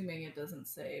 I'm assuming it doesn't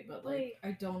say, but like,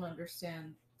 I don't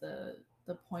understand the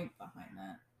point behind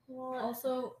that. Well,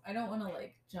 Also, I don't want to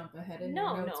like jump ahead in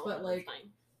no, your notes, no, but like, that's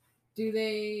fine. do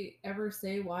they ever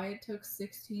say why it took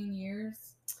 16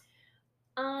 years?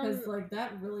 Because like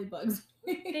that really bugs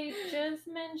me. They just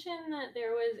mentioned that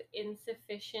there was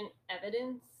insufficient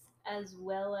evidence, as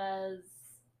well as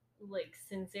like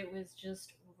since it was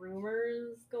just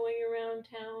rumors going around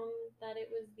town that it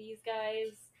was these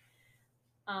guys.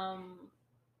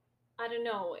 I don't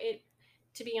know. It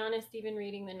To be honest, even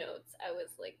reading the notes, I was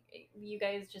like, you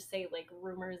guys just say like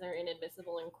rumors are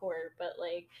inadmissible in court, but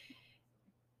like,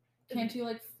 can't you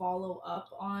like follow up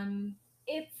on?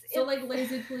 It's like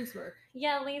lazy police work.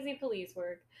 Yeah, lazy police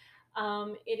work.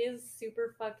 It is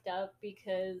super fucked up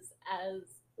because as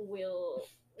we'll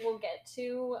get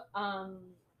to,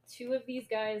 two of these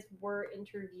guys were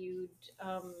interviewed,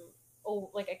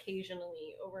 like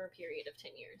occasionally over a period of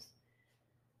 10 years.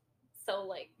 So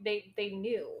like they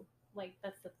knew, like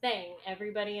that's the thing.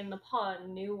 Everybody in the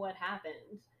pond knew what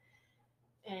happened,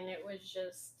 and it was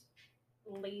just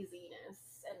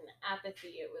laziness and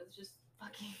apathy. It was just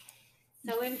fucking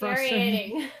so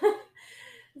infuriating.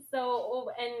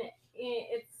 So, and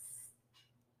it's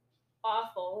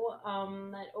awful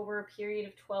that over a period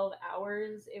of 12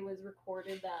 hours, it was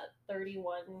recorded that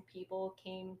 31 people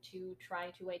came to try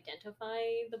to identify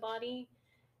the body,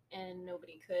 and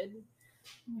nobody could.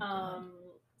 Oh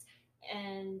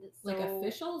And so, like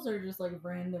officials or just like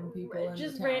random people in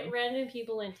just the town? random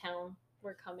people in town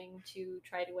were coming to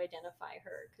try to identify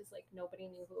her because like nobody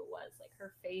knew who it was. Like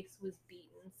her face was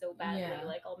beaten so badly. Yeah.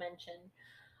 Like I'll mention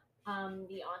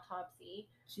the autopsy.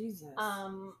 Jesus.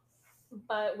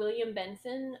 But William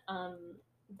Benson,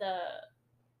 the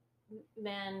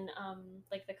man,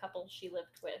 like the couple she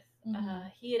lived with,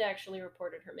 he had actually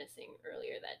reported her missing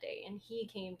earlier that day, and he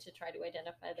came to try to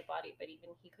identify the body, but even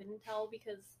he couldn't tell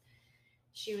because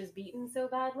she was beaten so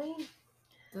badly.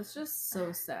 That's just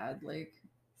so sad. Like,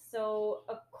 so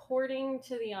according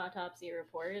to the autopsy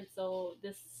report, so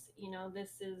this,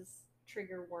 this is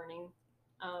trigger warning.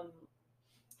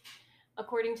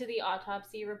 According to the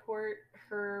autopsy report,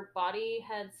 her body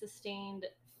had sustained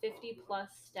 50 plus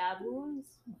stab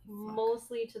wounds,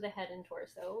 mostly to the head and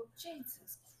torso.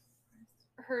 Jesus.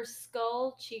 Her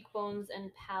skull, cheekbones, and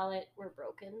palate were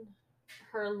broken.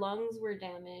 Her lungs were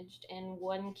damaged, and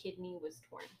one kidney was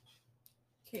torn.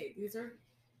 Okay, these are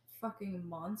fucking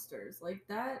monsters. Like,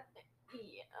 that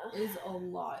is a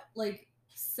lot. Like,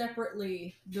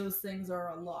 separately, those things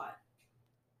are a lot.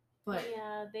 But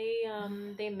yeah,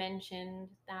 they mentioned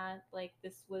that like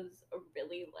this was a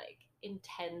really like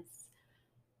intense,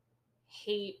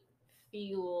 hate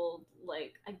fueled,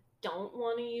 like I don't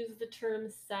want to use the term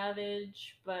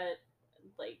savage, but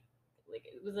like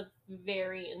it was a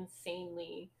very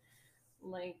insanely,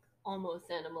 like almost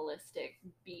animalistic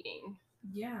beating.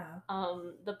 Yeah.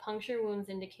 The puncture wounds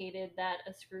indicated that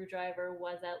a screwdriver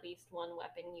was at least one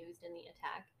weapon used in the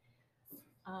attack.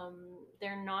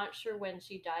 They're not sure when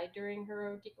she died during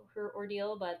her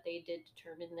ordeal, but they did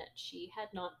determine that she had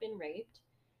not been raped.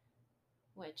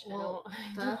 Which I don't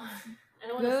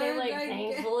want to say like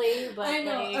thankfully, but I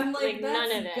know. like, I'm like that's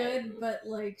none of it. Good, but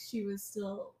like she was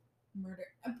still murdered.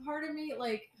 And part of me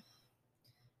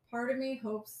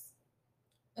hopes,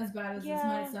 as bad as this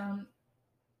might sound,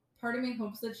 part of me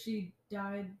hopes that she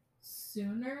died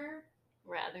sooner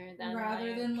rather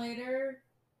than later.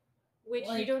 Which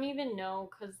you don't even know,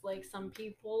 because like some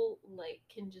people like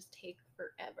can just take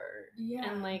forever,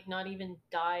 and like not even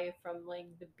die from like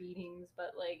the beatings,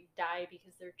 but like die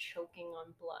because they're choking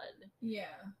on blood.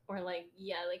 Or like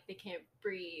like they can't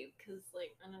breathe because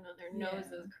like I don't know, their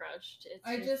nose is crushed.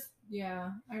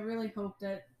 I really hope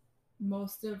that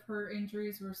most of her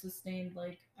injuries were sustained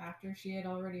like after she had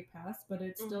already passed, but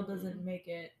it still doesn't make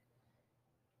it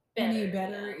any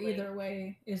better either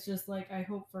way. It's just like I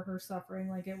hope for her suffering,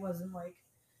 like it wasn't like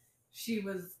she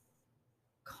was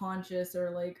conscious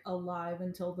or like alive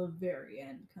until the very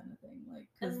end kind of thing, like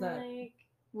because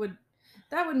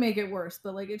that would make it worse,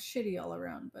 but like it's shitty all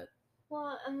around. But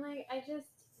I'm like I just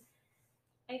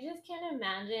can't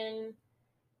imagine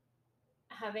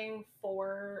having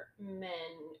 4 men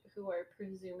who are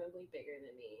presumably bigger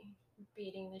than me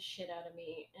beating the shit out of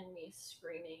me and me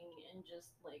screaming and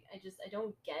just like I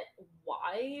don't get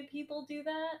why people do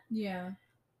that.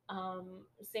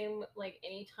 Same, like,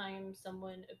 anytime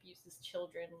someone abuses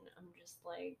children, I'm just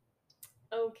like,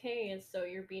 okay, so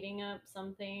you're beating up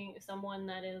someone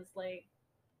that is like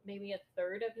maybe a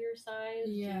third of your size.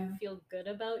 Do Yeah. you feel good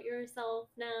about yourself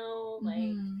now? Like,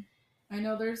 Mm-hmm. I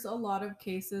know there's a lot of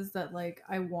cases that like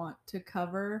I want to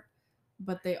cover,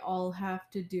 but they all have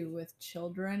to do with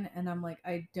children, and I'm like,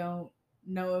 I don't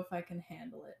know if I can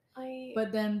handle it. I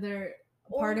But then there,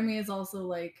 or part of me is also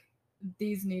like,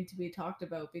 these need to be talked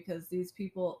about because these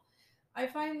people, I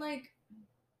find like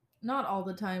not all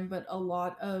the time, but a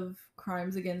lot of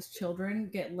crimes against children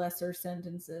get lesser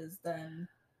sentences than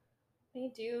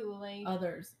they do, like,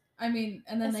 others. I mean,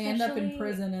 and then they end up in especially,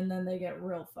 prison and then they get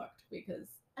real fucked because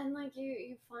and like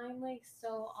you find like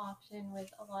so often with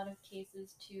a lot of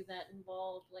cases too that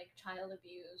involve like child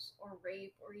abuse or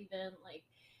rape or even like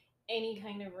any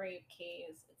kind of rape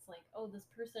case. It's like, oh, this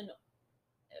person,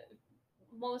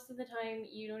 most of the time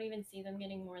you don't even see them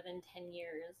getting more than 10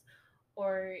 years,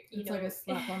 or it's like a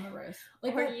slap on the wrist.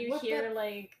 Like or that, you what that, hear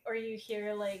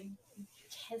like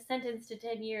sentenced to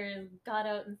 10 years, got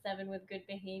out in 7 with good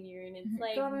behavior, and it's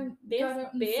like, this got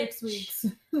out in 6 weeks.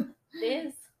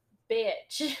 this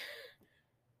bitch.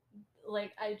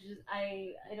 Like, I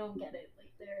don't get it.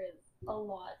 Like, there is a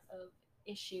lot of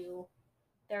issue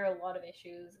there are a lot of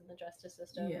issues in the justice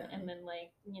system, Yeah. and then,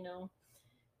 like,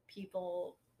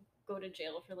 people go to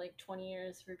jail for like 20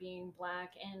 years for being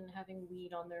black and having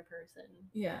weed on their person.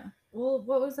 Yeah. Well,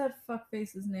 what was that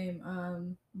fuckface's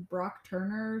name? Brock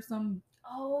Turner or some.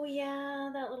 Oh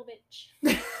yeah, that little bitch.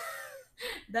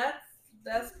 that's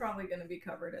that's probably gonna be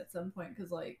covered at some point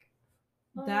because like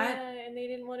Oh that. yeah, and they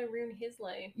didn't want to ruin his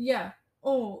life. Yeah.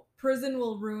 Oh, prison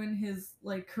will ruin his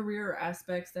like career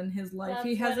aspects and his life.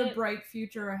 He That's has what a it bright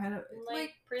future ahead of.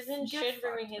 like. Prison Get should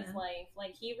ruin fucked, his man. life.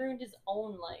 Like, he ruined his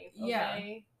own life. Yeah.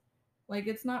 Okay. Like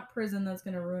it's not prison that's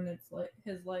gonna ruin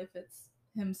his life. It's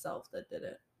himself that did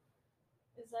it.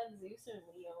 Is that Zeus or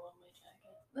Leo on my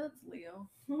jacket? That's Leo.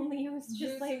 Leo's just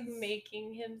Zeus like is-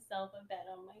 making himself a bed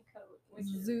on my coat,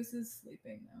 Zeus is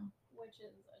sleeping now, which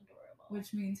is adorable.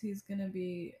 which means he's gonna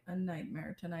be a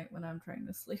nightmare tonight when I'm trying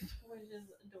to sleep. Which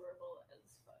is adorable as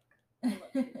fuck. I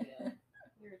love you, Leo.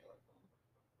 You're adorable.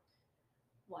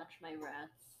 Watch my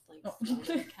rats like smell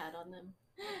the cat on them.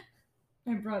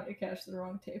 I brought Akash the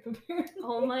wrong tape apparently.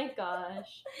 Oh my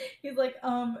gosh. He's like,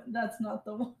 that's not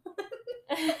the one.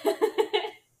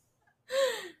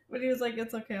 But he was like,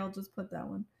 it's okay, I'll just put that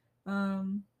one.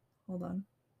 Hold on.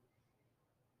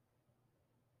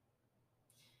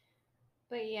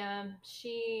 But yeah,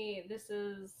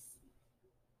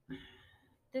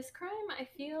 this crime, I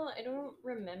feel, I don't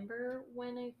remember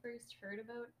when I first heard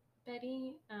about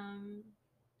Betty. I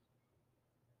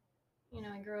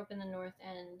grew up in the North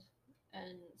End,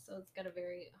 and so it's got a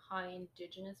very high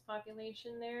indigenous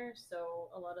population there. So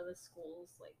a lot of the schools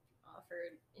like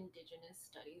offered indigenous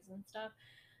studies and stuff.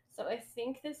 So I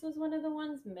think this was one of the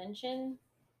ones mentioned.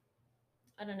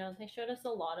 I don't know. They showed us a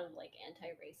lot of like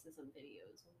anti-racism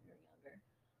videos when we were younger.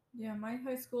 Yeah, my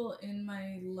high school in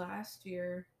my last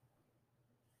year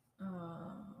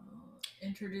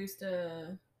introduced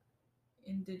a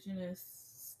indigenous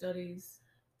studies.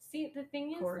 See, the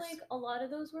thing is, like, a lot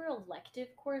of those were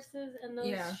elective courses, and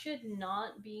those should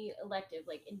not be elective.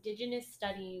 Like, indigenous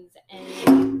studies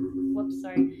and whoops,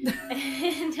 sorry,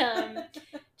 and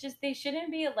just they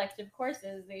shouldn't be elective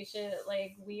courses. They should,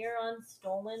 like, we are on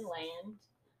stolen land.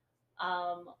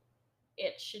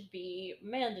 It should be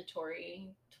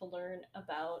mandatory to learn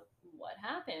about what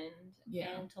happened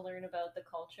and to learn about the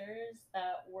cultures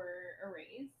that were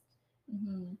erased.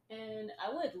 Mm-hmm. And I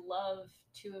would love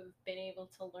to have been able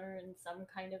to learn some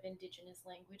kind of indigenous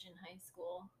language in high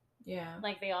school. Yeah.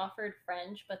 Like, they offered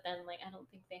French, but then, like, I don't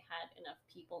think they had enough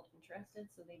people interested,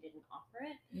 so they didn't offer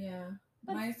it. Yeah.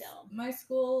 But still. My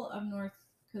school up north,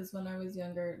 because when I was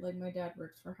younger, like, my dad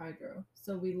works for Hydro.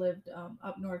 So we lived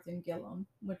up north in Gillam,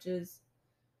 which is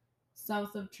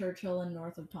south of Churchill and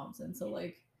north of Thompson. So,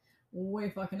 like, way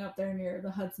fucking up there near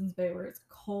the Hudson's Bay where it's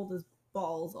cold as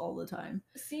balls all the time.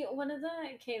 See,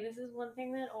 this is one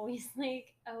thing that always,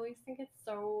 like, I always think it's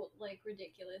so, like,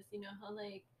 ridiculous. You know how,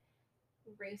 like,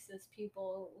 racist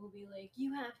people will be like,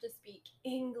 you have to speak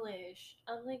English.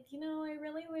 I'm like, I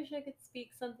really wish I could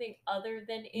speak something other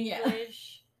than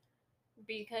English.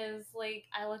 Because, like,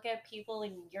 I look at people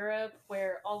in Europe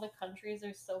where all the countries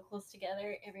are so close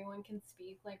together, everyone can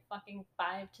speak, like, fucking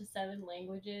 5 to 7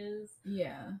 languages.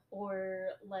 Yeah.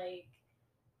 Or, like,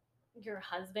 your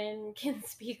husband can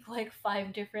speak, like,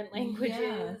 5 different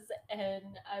languages. Yeah.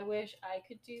 And I wish I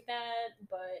could do that,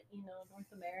 but,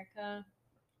 North America,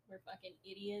 we're fucking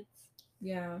idiots.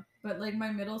 Yeah, but like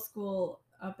my middle school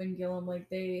up in Gillum, like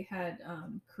they had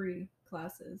Cree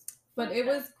classes, but Fuck, it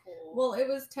was that's cool. well, it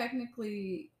was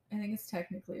technically I think it's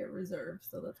technically a reserve,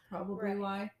 so that's probably Right.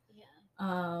 why. Yeah.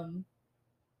 Um,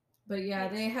 but yeah,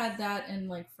 Makes they had sense. that in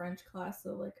like French class,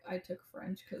 so like I took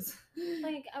French because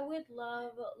Like I would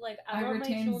love, like I I want my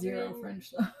retained zero children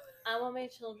French though. I want my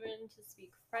children to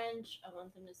speak French. I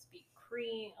want them to speak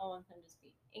Cree. I want them to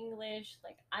speak English.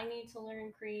 Like, I need to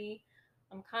learn Cree.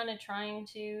 I'm kind of trying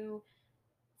to.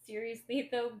 Seriously,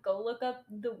 though, go look up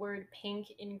the word pink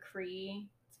in Cree.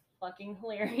 It's fucking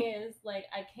hilarious. Like,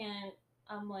 I can't.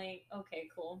 I'm like, okay,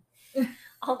 cool.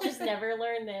 I'll just never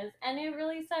learn this. And it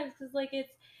really sucks because, like,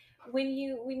 it's when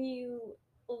you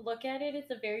look at it,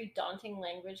 it's a very daunting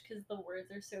language because the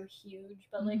words are so huge.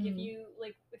 But like Mm-hmm.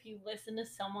 if you listen to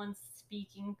someone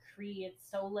speaking Cree, it's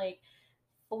so like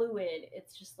fluid.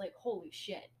 It's just like holy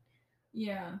shit.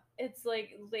 Yeah, It's like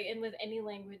and with any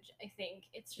language, I think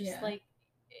it's just yeah. like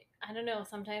I don't know.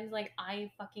 Sometimes like I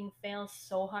fucking fail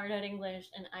so hard at English,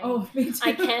 and Oh, me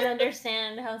I too. can't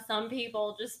understand how some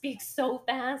people just speak so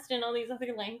fast in all these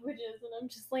other languages, and I'm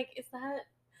just like, is that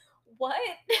what?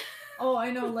 Oh,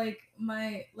 I know. Like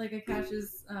Akash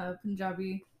is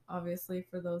Punjabi, obviously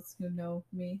for those who know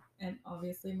me, and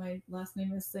obviously my last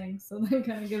name is Singh, so that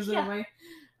kind of gives it Yeah. away.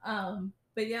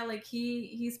 But yeah, like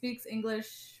he speaks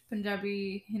English,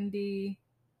 Punjabi, Hindi,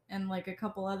 and like a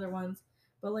couple other ones.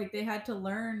 But like they had to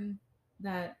learn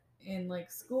that in like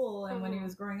school and when he Mhm.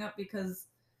 was growing up because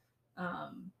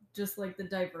just like the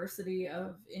diversity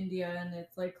of India and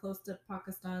it's like close to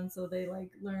Pakistan, so they like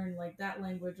learn like that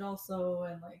language also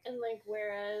and like And like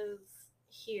whereas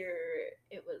here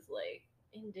it was like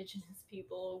indigenous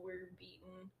people were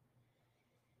beaten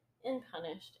and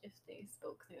punished if they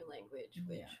spoke their language,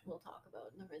 yeah. which we'll talk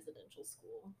about in the residential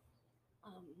school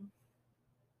um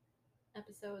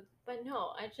episode. But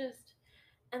no, I just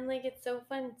and like it's so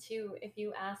fun too if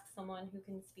you ask someone who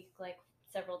can speak like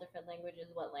several different languages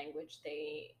what language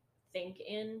they think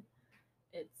in.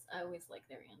 It's I always like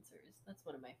their answers. That's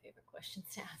one of my favorite questions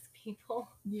to ask people.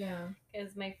 Yeah.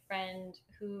 Because my friend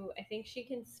who I think she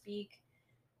can speak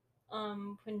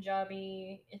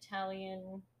Punjabi,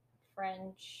 Italian,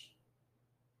 French,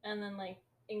 and then like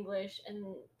English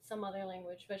and some other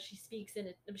language, but she speaks in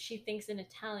it. She thinks in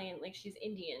Italian, like she's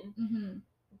Indian, Mm-hmm.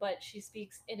 but she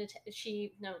speaks in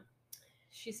she no,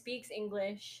 she speaks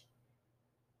English.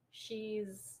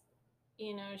 She's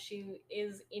she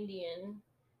is Indian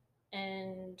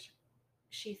and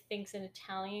she thinks in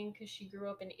Italian because she grew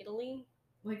up in Italy.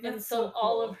 Like And that's so so cool.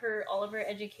 all of her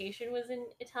education was in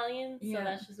Italian, so Yeah.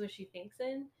 that's just what she thinks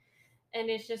in. And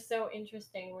it's just so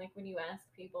interesting like when you ask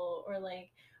people or like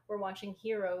we're watching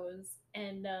Heroes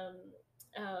and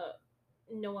uh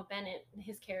Noah Bennett,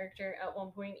 his character, at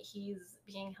one point he's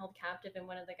being held captive and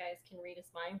one of the guys can read his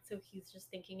mind, so he's just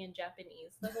thinking in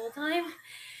Japanese the whole time.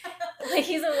 Like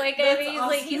he's a white guy, but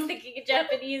That's he's awesome. thinking in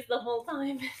Japanese the whole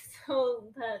time, so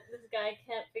that this guy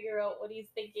can't figure out what he's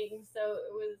thinking. So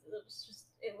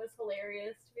it was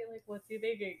hilarious to be like, what's he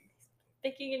thinking? He's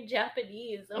thinking in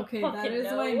Japanese. I don't Okay, that fucking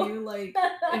is my know. new like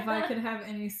if I could have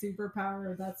any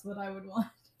superpower, that's what I would want.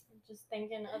 Just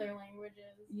thinking other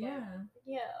languages. Yeah. But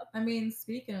yeah. I mean,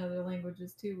 speaking other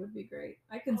languages too would be great.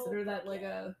 I Oh consider fuck that like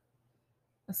yeah.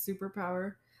 a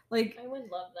superpower. Like I would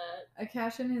love that.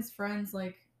 Akash and his friends,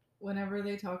 like whenever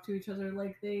they talk to each other,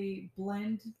 like they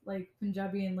blend like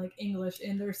Punjabi and like English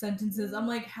in their sentences. I'm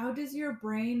like, how does your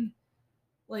brain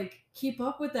like keep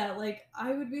up with that? Like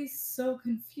I would be so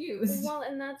confused. Well,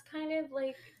 and that's kind of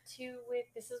like too with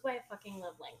this is why I fucking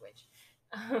love language.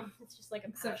 It's just like a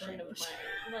Except for passion of English.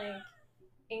 mine. Like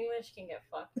English can get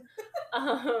fucked.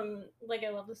 Like I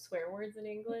love the swear words in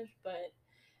English, but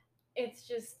it's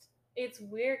just it's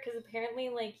weird because apparently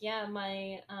like yeah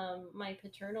my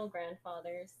paternal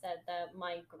grandfather said that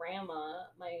my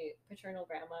paternal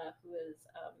grandma who is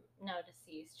now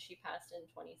deceased, she passed in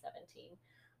 2017,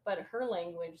 but her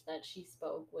language that she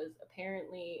spoke was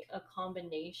apparently a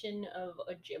combination of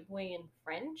Ojibwe and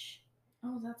French.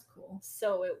 Oh, that's cool.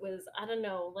 So it was I don't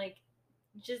know like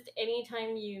just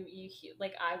anytime you hear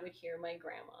like I would hear my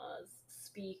grandmas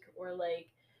speak or like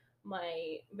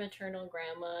my maternal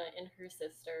grandma and her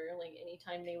sister like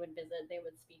anytime they would visit they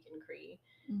would speak in Cree,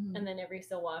 Mm-hmm. and then every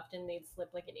so often they'd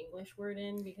slip like an English word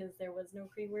in because there was no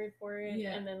Cree word for it.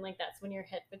 Yeah. And then like that's when your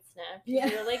head would snap. Yeah.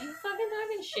 You're like, you fucking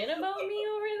talking shit about me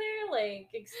over there, like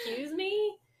excuse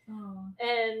me. Oh.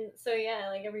 And so yeah,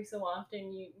 like every so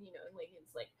often you know like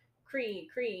it's like Cree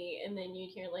Cree, and then you'd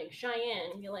hear like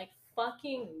Cheyenne, and you're like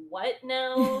fucking what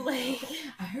now? Like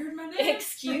I heard my name.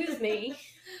 excuse me.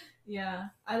 Yeah,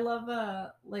 I love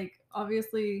like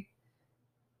obviously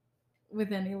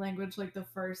with any language, like the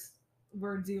first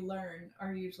words you learn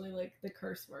are usually like the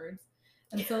curse words,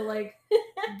 and so like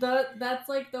that's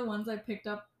like the ones I picked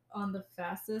up on the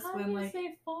fastest How when do you like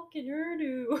say fucking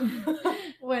Urdu?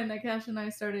 when Akash and I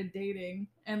started dating,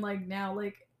 and like now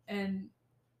like and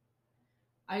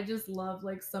I just love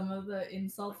like some of the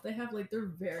insults they have. Like they're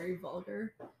very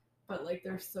vulgar, but like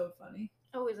they're so funny.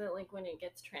 Oh, is it like when it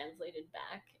gets translated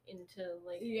back into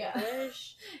like Yeah.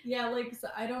 English? Yeah, like so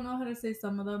I don't know how to say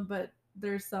some of them, but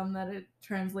there's some that it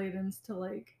translates into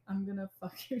like I'm gonna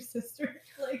fuck your sister,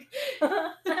 like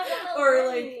or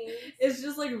like it's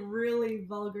just like really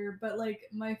vulgar. But like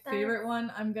my favorite one,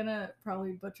 I'm gonna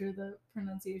probably butcher the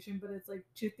pronunciation, but it's like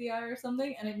chutia or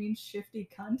something, and it means shifty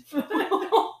cunt. Which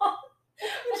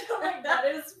I'm like, that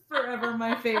is forever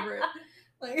my favorite.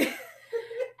 Like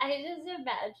I just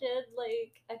imagine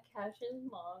like Akash's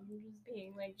mom just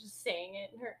being like just saying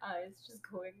it and her eyes just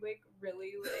going like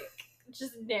really like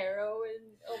just narrow and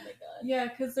oh my god. yeah,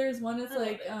 because there's one. It's I love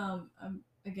like it.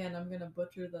 again, I'm gonna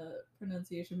butcher the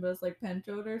pronunciation, but it's like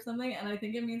penchode or something, and I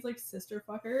think it means like sister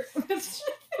fucker. Oh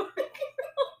my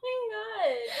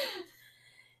god.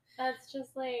 That's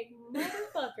just like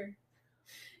motherfucker.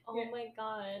 Oh Yeah. my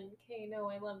god. Okay, no,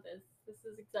 I love this. This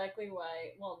is exactly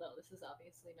why. Well, no, this is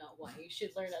obviously not why you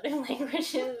should learn other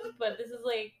languages, but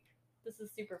this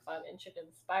is super fun and should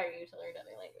inspire you to learn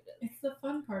other languages. It's the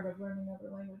fun part of learning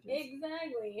other languages.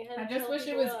 Exactly. I just wish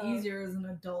it was easier as an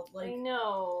adult. Like I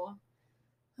know.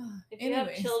 If you have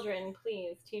anyways, children,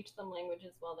 please teach them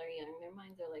languages while they're young. Their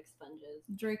minds are like sponges.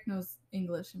 Drake knows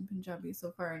English and Punjabi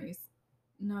so far, and he's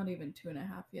not even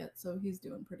 2.5 yet, so he's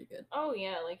doing pretty good. Oh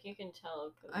yeah, like you can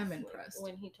tell. I'm impressed.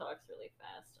 When he talks really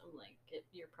fast, I'm like,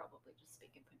 you're probably just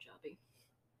speaking Punjabi.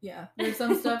 Yeah, there's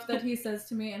some stuff that he says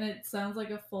to me, and it sounds like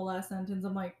a full ass sentence.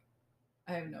 I'm like,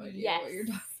 I have no idea what you're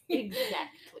talking.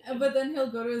 Exactly. But then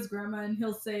he'll go to his grandma and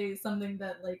he'll say something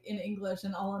that like in English,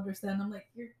 and I'll understand. I'm like,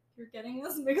 you're getting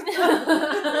us mixed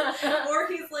up. Or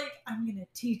he's like, I'm gonna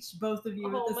teach both of you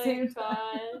at the same time.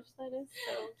 Oh my gosh, that is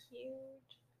so cute.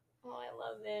 Oh, I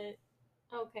love it.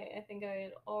 Okay, I think I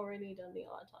had already done the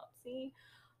autopsy.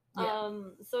 Yeah.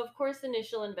 So of course,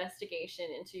 initial investigation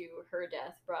into her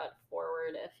death brought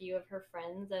forward a few of her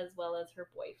friends as well as her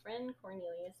boyfriend,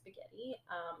 Cornelius Spaghetti.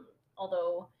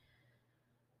 Although,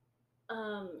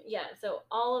 yeah, so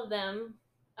all of them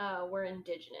were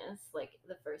indigenous, like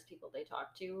the first people they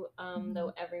talked to,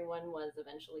 though everyone was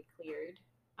eventually cleared.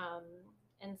 Um,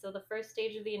 and so the first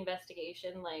stage of the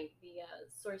investigation, like the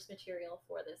source material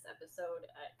for this episode,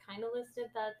 kind of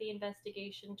listed that the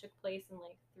investigation took place in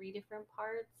like 3 different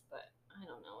parts, but I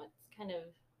don't know, it's kind of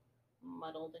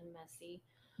muddled and messy.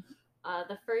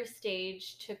 The first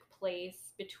stage took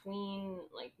place between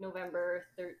like November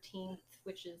 13th,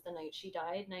 which is the night she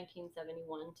died,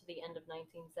 1971, to the end of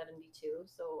 1972,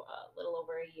 so a little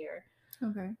over a year.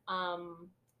 Okay.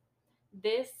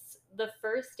 The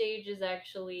first stage is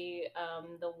actually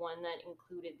the one that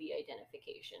included the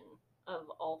identification of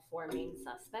all 4 main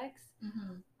suspects.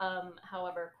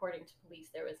 However, according to police,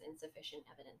 there was insufficient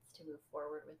evidence to move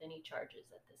forward with any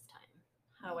charges at this time.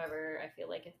 However, I feel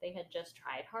like if they had just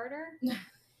tried harder,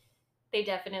 they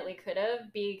definitely could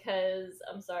have, because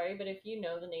I'm sorry, but if you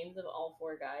know the names of all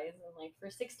 4 guys, and like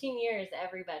for 16 years,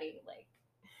 everybody like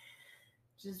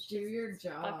just do your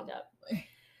job. Fucked up.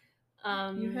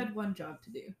 You had one job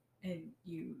to do, and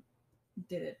you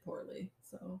did it poorly.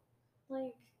 So,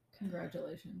 like,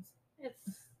 congratulations.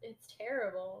 It's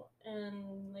terrible,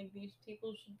 and like these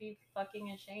people should be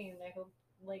fucking ashamed. I hope,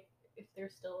 like, if they're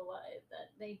still alive,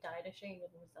 that they died ashamed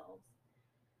of themselves.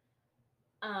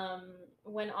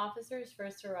 When officers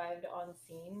first arrived on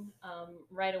scene,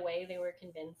 right away they were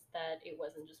convinced that it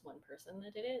wasn't just one person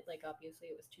that did it. Like, obviously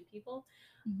it was 2 people.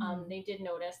 They did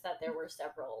notice that there were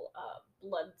several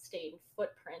blood-stained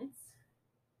footprints,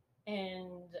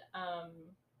 and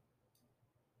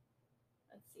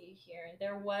let's see here.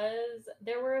 There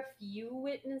were a few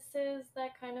witnesses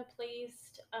that kind of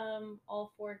placed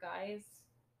all 4 guys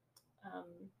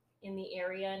in the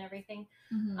area and everything.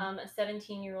 A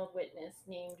 17-year-old witness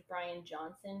named Brian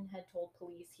Johnson had told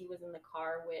police he was in the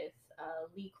car with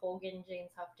Lee Colgan, James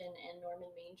Houghton, and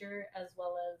Norman Manger, as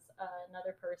well as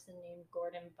another person named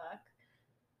Gordon Buck.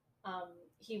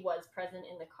 He was present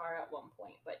in the car at one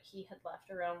point, but he had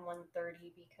left around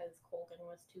 1:30 because Colgan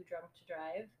was too drunk to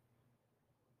drive.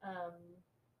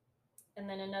 And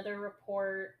then another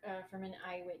report from an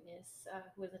eyewitness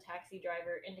who was a taxi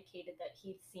driver indicated that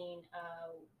he'd seen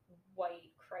a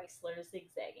white Chrysler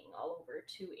zigzagging all over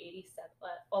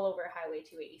Highway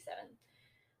 287,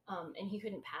 and he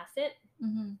couldn't pass it.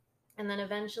 And then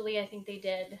eventually, I think they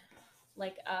did,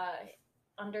 like,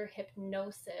 under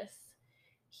hypnosis,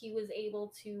 he was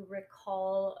able to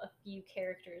recall a few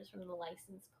characters from the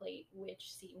license plate,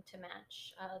 which seemed to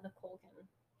match the Colgan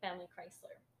family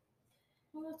Chrysler.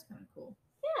 Well, that's kind of cool.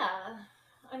 Yeah.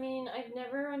 I mean, I've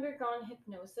never undergone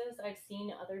hypnosis. I've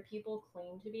seen other people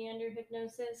claim to be under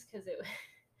hypnosis because it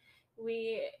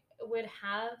we would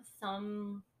have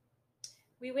some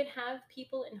we would have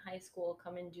people in high school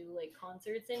come and do like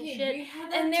concerts and shit,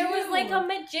 and there was like a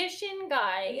magician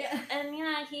guy, Yeah. and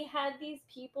yeah, he had these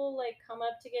people like come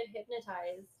up to get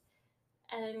hypnotized,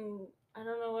 and I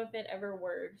don't know if it ever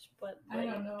worked, but like,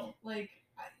 I don't know. Like,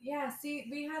 yeah, see,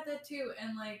 we had that too,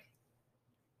 and like,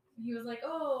 he was like,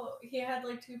 oh, he had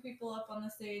like two people up on the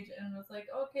stage and was like,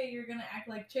 okay, you're gonna act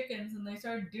like chickens, and they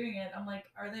started doing it. I'm like,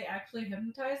 are they actually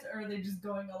hypnotized or are they just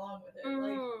going along with it?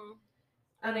 Like,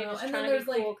 I are don't they know. just And trying then to there's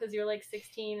be cool like, because you're like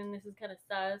 16 and this is kind of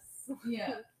sus?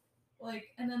 yeah, like,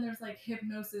 and then there's like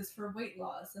hypnosis for weight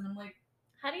loss, and I'm like,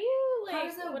 How do you like? how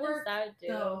does that what work does that do?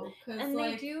 though? Because And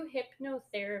like, they do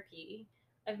hypnotherapy.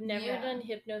 I've never yeah, done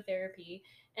hypnotherapy,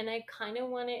 and I kind of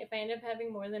want to. If I end up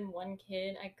having more than one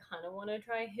kid, I kind of want to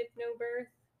try hypnobirth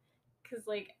because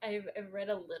like I've read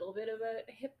a little bit about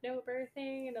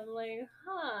hypnobirthing, and I'm like,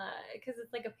 huh, because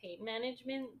it's like a pain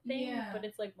management thing, yeah. but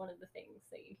it's like one of the things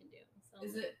that you can do. So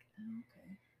Is like, it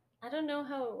okay? I don't know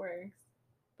how it works,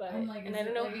 but I'm like, and is I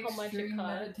don't it know like how much it extreme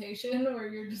costs. meditation where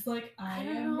you're just like, I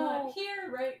don't am not know. here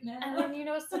right now? And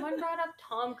then someone brought up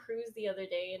Tom Cruise the other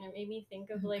day, and it made me think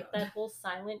of Oh, like God. that whole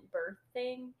silent birth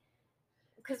thing.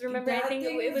 Because remember, I That think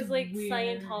thing it is was like weird.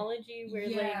 Scientology, where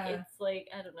like Yeah. it's like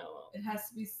I don't know, It has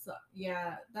to be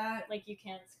yeah, that like you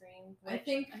can't scream. I Which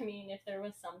think I mean, if there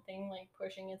was something like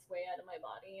pushing its way out of my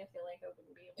body, I feel like I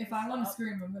wouldn't be able if to I want to stop.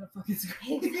 scream, I'm gonna fucking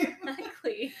scream.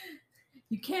 Exactly.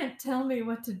 You can't tell me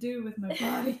what to do with my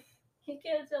body. You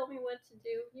can't tell me what to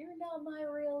do. You're not my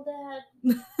real dad.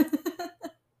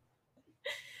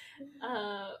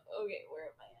 Okay, where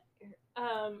am I at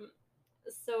here?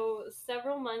 So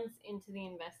several months into the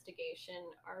investigation,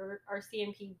 our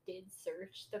CMP did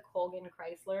search the Colgan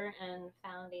Chrysler and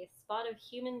found a spot of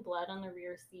human blood on the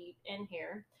rear seat and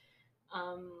hair,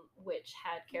 which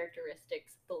had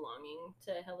characteristics belonging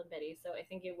to Helen Betty. So I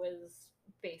think it was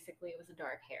a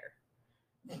dark hair,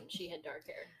 and she had dark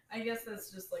hair. I guess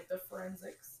that's just like the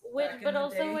forensics. But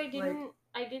also, I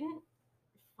didn't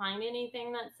find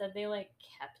anything that said they like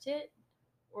kept it,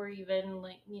 or even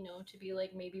like to be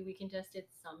like maybe we can test it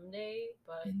someday,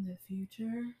 but in the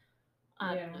future.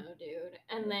 I don't know, dude.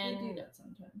 And they do then that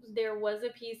sometimes. there was a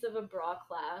piece of a bra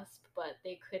clasp, but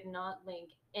they could not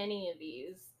link any of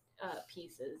these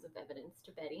pieces of evidence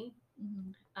to Betty.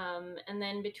 And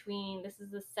then this is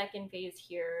the second phase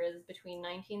here, is between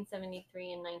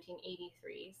 1973 and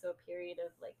 1983, so a period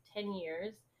of like 10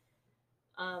 years,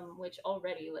 which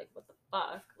already, like, what the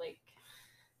fuck? Like,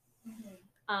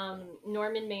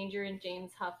 Norman Manger and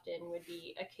James Houghton would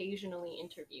be occasionally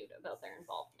interviewed about their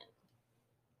involvement,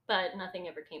 but nothing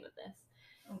ever came of this.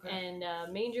 Okay. And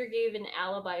Manger gave an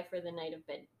alibi for the night of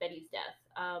Betty's death,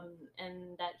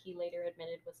 and that he later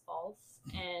admitted was false.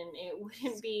 And it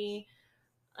wouldn't be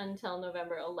until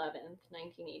November 11th,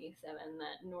 1987,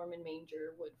 that Norman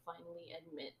Manger would finally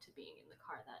admit to being in the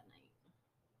car that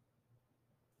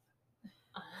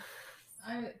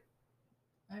night.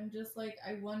 I'm just like,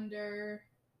 I wonder,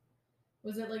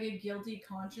 was it like a guilty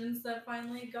conscience that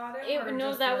finally got him?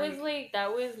 No, that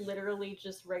was literally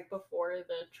just right before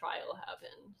the trial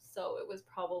happened. So it was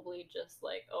probably just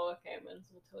like, oh, okay, I might as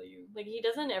well tell you. Like,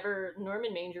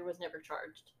 Norman Manger was never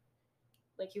charged.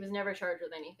 Like, he was never charged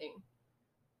with anything.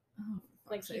 Oh,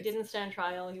 like, he didn't stand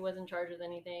trial. He wasn't charged with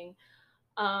anything.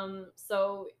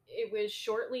 So it was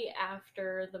shortly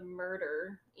after the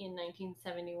murder in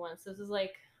 1971. So this is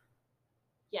like,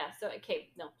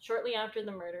 shortly after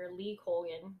the murder, Lee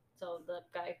Colgan, so the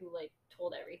guy who like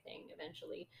told everything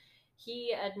eventually,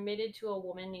 he admitted to a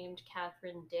woman named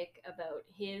Catherine Dick about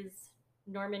his,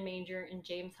 Norman Manger, and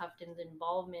James Houghton's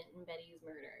involvement in Betty's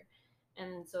murder.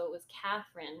 And so it was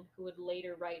Catherine who would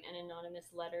later write an anonymous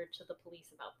letter to the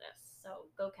police about this. So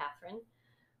go Catherine.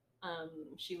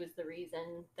 She was the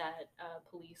reason that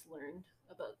police learned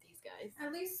about these guys.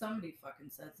 At least somebody fucking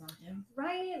said something.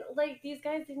 Right? Like, these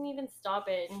guys didn't even stop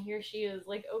it, and here she is,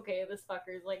 like, okay, this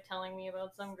fucker's, like, telling me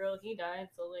about some girl he died,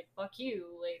 so, like, fuck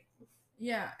you, like...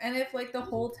 Yeah, and if, like, the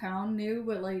whole town knew,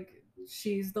 but, like,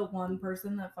 she's the one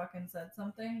person that fucking said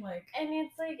something, like... And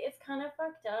it's, like, it's kind of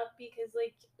fucked up, because,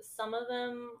 like, some of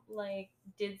them, like,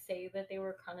 did say that they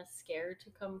were kind of scared to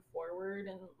come forward,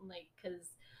 and, like,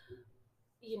 because...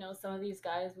 some of these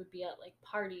guys would be at like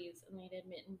parties and they'd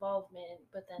admit involvement,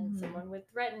 but then someone would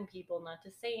threaten people not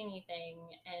to say anything,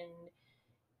 and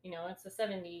you know, it's the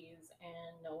 70s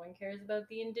and no one cares about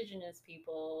the indigenous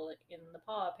people in the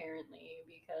paw apparently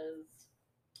because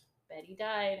Betty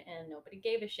died and nobody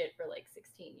gave a shit for like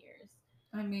 16 years.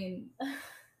 I mean,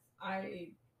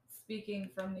 I speaking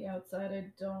from the outside, I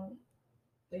don't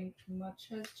think much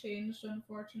has changed,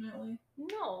 unfortunately.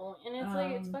 No, and it's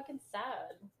like it's fucking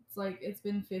sad. It's like it's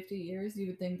been 50 years. You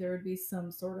would think there would be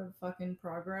some sort of fucking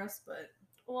progress, but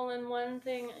Well, and one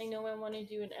thing I know I want to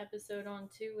do an episode on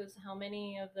too is how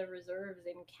many of the reserves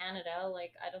in Canada,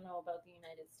 like I don't know about the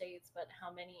United States, but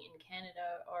how many in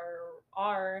Canada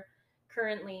are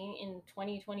currently in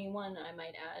 2021, I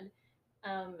might add,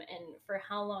 and for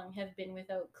how long have been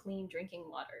without clean drinking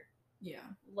water. yeah.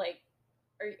 Like,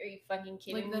 are you fucking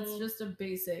kidding Like, that's me? just a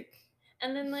basic.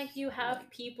 And then, like, you have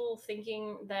Like- people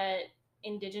thinking that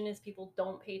indigenous people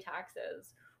don't pay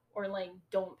taxes or, like,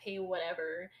 don't pay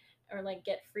whatever or, like,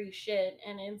 get free shit.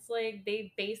 And it's like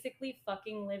they basically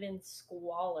fucking live in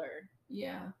squalor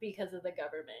Yeah. because of the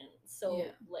government. So,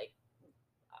 Yeah. like,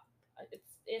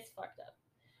 it's fucked up.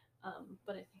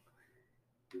 But I think.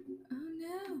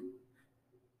 Oh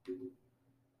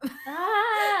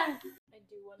Ah! I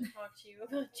do want to talk to you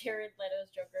about Jared Leto's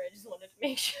Joker. I just wanted to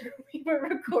make sure we were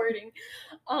recording.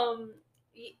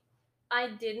 I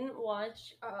didn't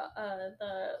watch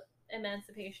the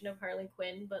Emancipation of Harley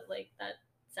Quinn, but like that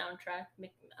soundtrack,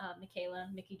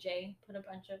 Mickey J put a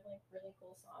bunch of like really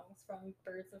cool songs from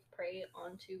Birds of Prey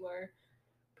onto our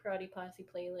Karate Posse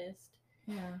playlist.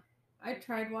 Yeah. I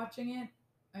tried watching it.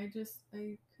 I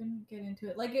couldn't get into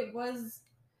it. Like it was,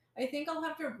 I think I'll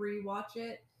have to rewatch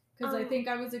it because I think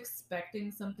I was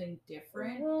expecting something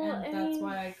different, Well, and that's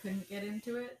why I couldn't get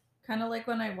into it. Kind of like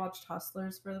when I watched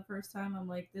Hustlers for the first time, I'm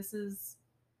like, this is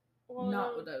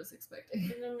not what I was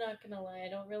expecting. And I'm not gonna lie, I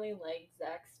don't really like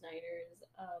Zack Snyder's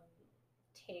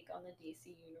take on the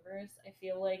DC universe. I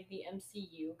feel like the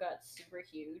MCU got super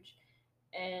huge,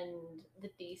 and the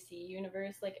DC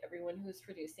universe, like everyone who's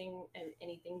producing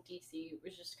anything DC,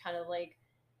 was just kind of like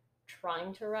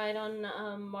trying to ride on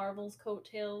Marvel's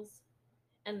coattails,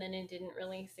 and then it didn't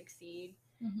really succeed.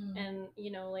 Mm-hmm. And you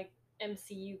know, like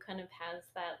MCU kind of has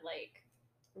that like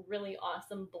really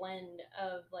awesome blend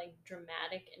of like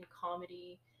dramatic and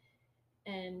comedy.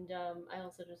 And I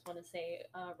also just want to say,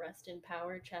 rest in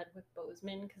power, Chadwick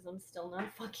Boseman, because I'm still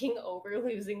not fucking over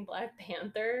losing Black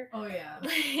Panther. Oh yeah.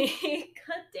 Like,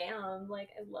 god damn, like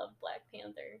I love Black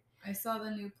Panther. I saw the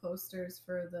new posters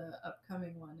for the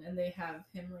upcoming one, and they have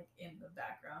him like in the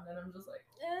background, and I'm just like,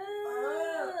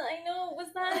 I know.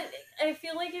 Was that? I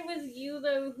feel like it was you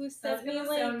though who sent me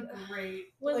like. Sound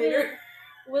great was later. it?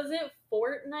 Was it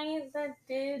Fortnite that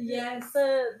did Yes.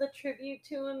 the tribute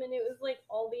to him, and it was like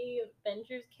all the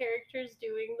Avengers characters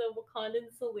doing the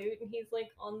Wakandan salute, and he's like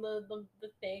on the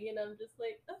thing, and I'm just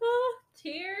like, oh,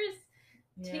 tears,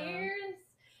 tears.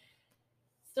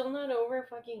 Still not over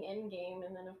fucking Endgame,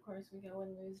 and then of course we go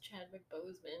and lose Chadwick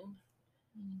Boseman.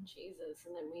 Jesus,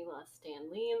 and then we lost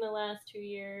Stan Lee in the last 2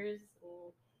 years.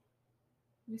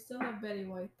 We still have Betty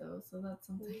White though, so that's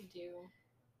something. We do.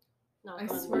 I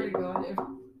swear to God,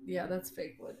 yeah, that's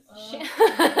fake wood. There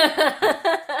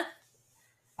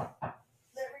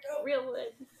we go. Real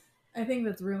wood. I think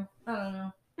that's real. I don't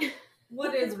know.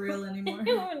 What is real anymore?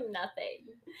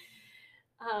 Nothing.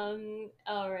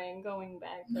 Alright, going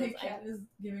back. My cat is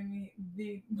giving me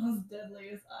the most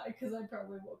deadliest eye because I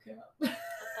probably woke him up. That's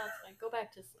fine. Go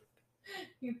back to sleep.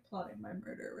 He's plotting my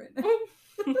murder right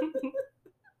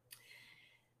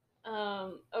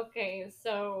now. Okay,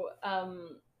 so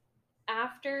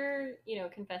after, you know,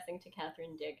 confessing to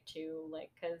Catherine Dick too,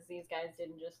 like, because these guys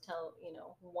didn't just tell, you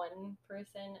know, one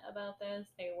person about this,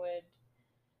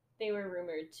 they were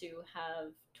rumored to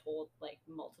have told, like,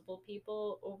 multiple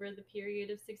people over the period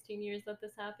of 16 years that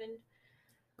this happened.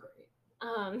 Great.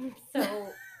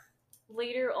 So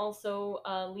later also,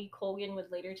 Lee Colgan would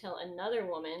later tell another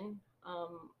woman,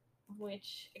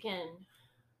 which, again,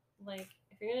 like,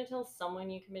 if you're gonna tell someone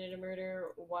you committed a murder,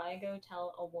 why go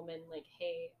tell a woman, like,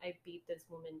 hey, I beat this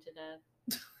woman to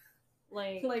death?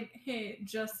 Like, hey,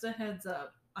 just a heads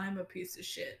up, I'm a piece of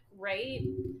shit. Right?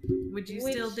 Would you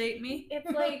still date me? It's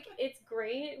like, it's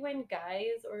great when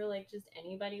guys or, like, just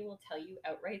anybody will tell you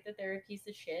outright that they're a piece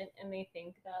of shit and they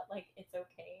think that, like, it's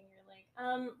okay. And you're like,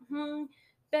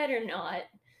 better not.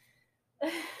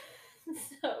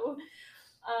 So,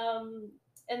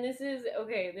 and this is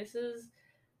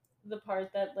the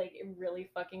part that, like, it really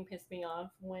fucking pissed me off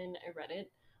when I read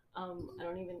it. I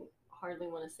don't even hardly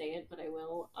want to say it, but I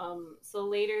will. So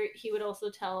later, he would also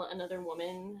tell another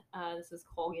woman, this is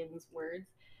Colgan's words,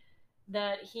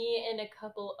 that he and a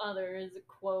couple others,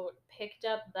 quote, picked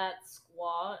up that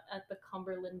squaw at the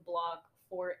Cumberland block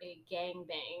for a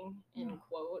gangbang, end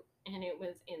quote. And it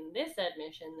was in this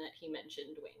admission that he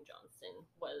mentioned Dwayne Johnson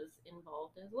was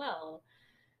involved as well.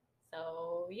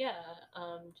 So yeah,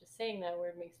 just saying that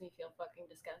word makes me feel fucking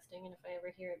disgusting, and if I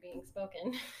ever hear it being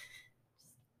spoken,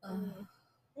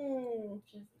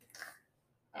 just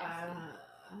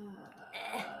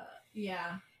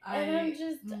yeah. And I'm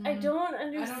just, I don't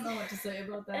understand. I don't know what to say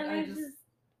about that. And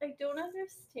I don't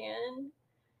understand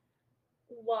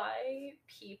why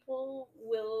people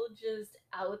will just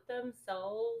out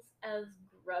themselves as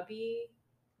grubby,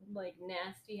 like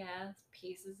nasty ass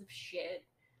pieces of shit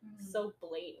so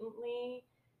blatantly,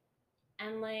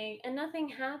 and nothing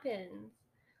happens.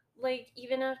 Like,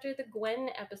 even after the Gwen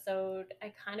episode,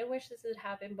 I kind of wish this had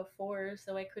happened before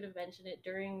so I could have mentioned it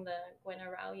during the Gwen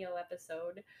Araújo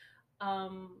episode.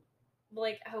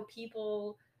 Like how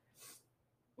people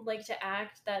like to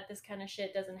act that this kind of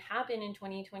shit doesn't happen in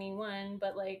 2021,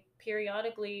 but like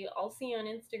periodically I'll see on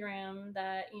Instagram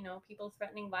that, you know, people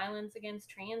threatening violence against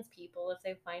trans people if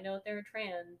they find out they're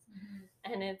trans.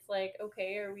 And it's like,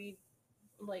 okay, are we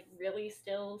like really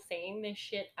still saying this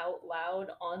shit out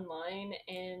loud online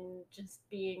and just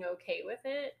being okay with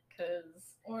it?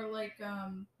 Cause or like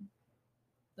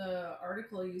the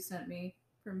article you sent me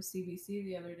from CBC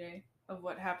the other day of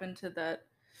what happened to that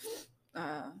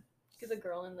the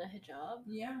girl in the hijab.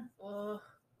 Yeah. Ugh.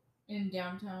 In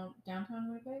downtown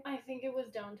Winnipeg? I think it was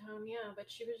downtown, yeah, but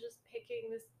she was just picking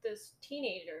this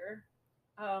teenager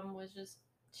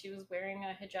she was wearing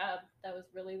a hijab. That was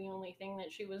really the only thing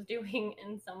that she was doing,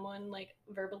 and someone like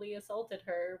verbally assaulted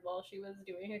her while she was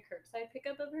doing a curbside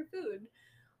pickup of her food,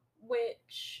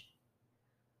 which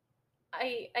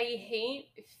I hate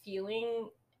feeling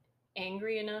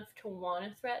angry enough to want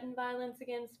to threaten violence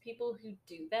against people who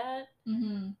do that.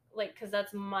 Like, because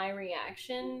that's my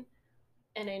reaction,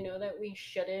 and I know that we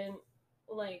shouldn't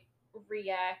like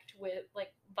react with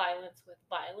like violence with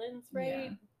violence,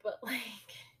 right? Yeah. But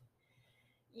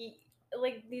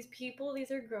like these people, these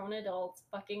are grown adults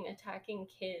fucking attacking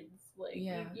kids. Like,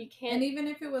 yeah, you can't. And even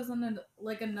if it wasn't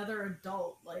like another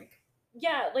adult, like,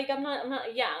 yeah, like I'm not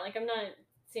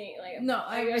saying like, no,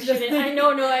 I shouldn't. I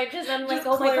know, no, I'm like,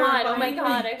 oh my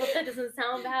god, I hope that doesn't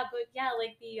sound bad, but yeah,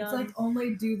 like it's like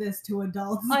only do this to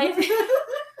adults. I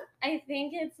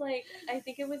think it's like, I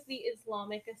think it was the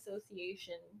Islamic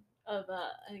Association of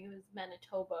I think it was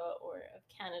Manitoba or of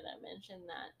Canada mentioned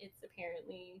that it's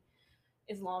apparently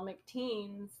Islamic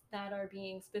teens that are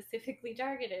being specifically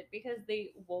targeted because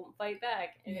they won't fight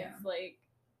back. And it's like,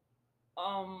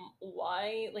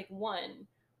 why? Like, one,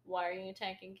 why are you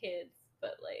attacking kids?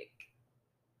 But like,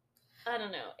 I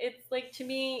don't know. It's like, to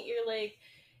me,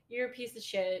 you're a piece of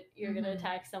shit. You're gonna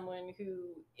attack someone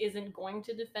who isn't going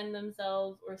to defend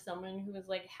themselves, or someone who is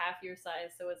like half your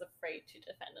size, so is afraid to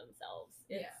defend themselves.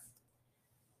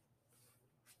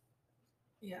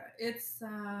 It's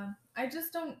I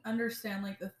just don't understand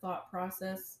like the thought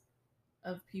process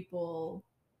of people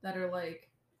that are like,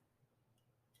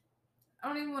 I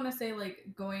don't even want to say like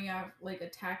going out like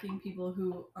attacking people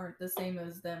who aren't the same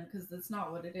as them, because that's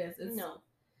not what it is. It's no.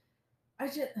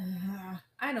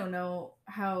 I don't know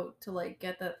how to like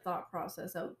get that thought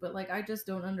process out, but like I just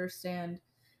don't understand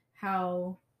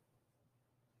how,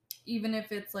 even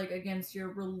if it's like against your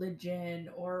religion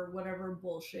or whatever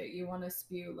bullshit you want to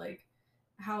spew, like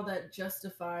how that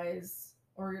justifies,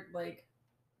 or like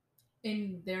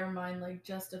in their mind like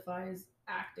justifies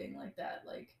acting like that.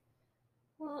 Like,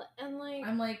 well, and like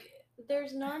I'm like,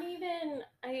 there's not even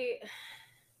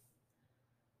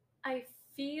I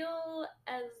feel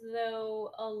as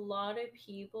though a lot of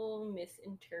people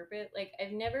misinterpret. Like,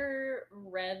 I've never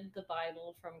read the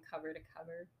Bible from cover to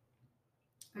cover.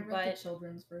 I read the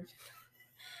children's version.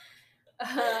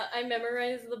 I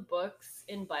memorized the books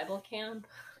in Bible camp.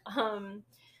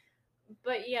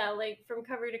 But yeah, like from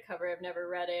cover to cover, I've never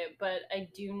read it, but I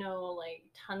do know like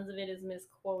tons of it is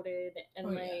misquoted,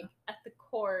 and at the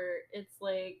core, it's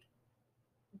like,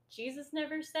 Jesus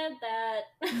never said that,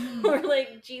 or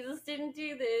like Jesus didn't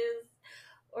do this,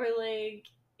 or like,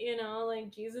 you know,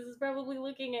 like Jesus is probably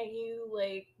looking at you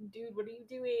like, dude, what are you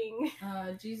doing?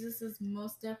 Jesus is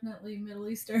most definitely Middle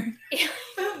Eastern,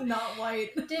 not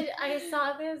white. I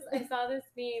saw this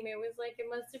meme. It was like, it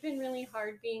must have been really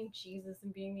hard being Jesus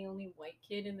and being the only white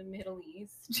kid in the Middle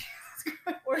East,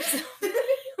 or something.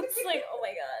 It's like, oh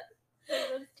my god,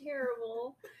 that's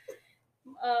terrible.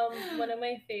 One of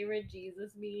my favorite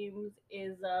Jesus memes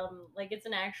is like, it's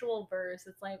an actual verse.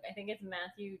 It's like, I think it's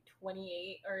Matthew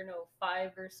 28, or no,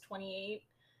 5 verse 28.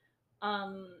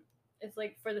 It's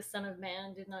like, for the Son of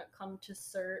Man did not come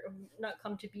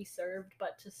to be served,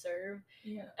 but to serve.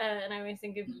 Yeah. And I always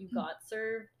think of you got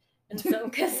served. And so,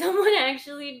 because someone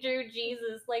actually drew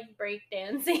Jesus like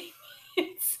breakdancing.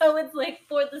 So it's like,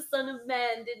 for the Son of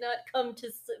Man did not come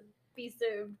to be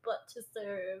served, but to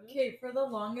serve. Okay, for the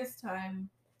longest time,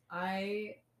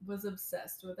 I was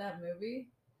obsessed with that movie.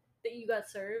 That you got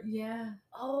served? Yeah.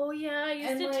 Oh, yeah, I used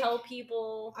And, to like, tell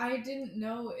people. I didn't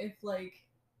know if, like,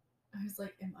 I was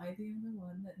like, am I the only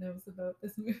one that knows about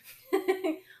this movie?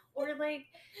 Or like,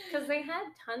 because they had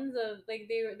tons of like,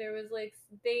 there was like,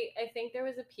 I think there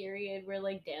was a period where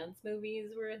like dance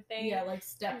movies were a thing. Yeah, like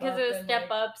Step Up. Because it was and,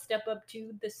 Step Up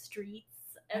to the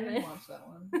Streets. I And didn't then, watch that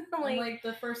one. like, And, like,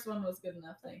 the first one was good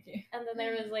enough, thank you. and then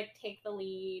there was like Take the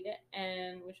Lead,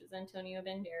 and which was Antonio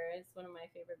Banderas, one of my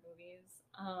favorite movies.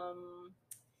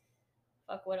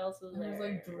 Fuck, what else was there? There was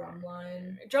like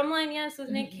Drumline. Drumline, yes, with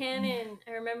Nick Cannon.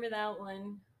 I remember that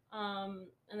one. And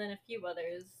then a few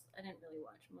others. I didn't really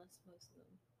watch most of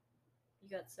them. You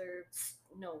Got Served.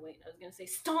 No, wait, I was gonna say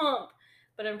Stomp,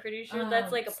 but I'm pretty sure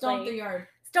that's like a Stomp play. the Yard.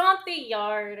 Stomp the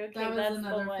Yard. Okay, That was that's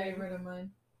another the one. favorite of mine.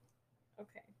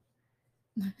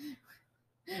 Okay.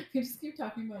 We just keep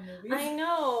talking about movies. I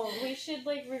know. We should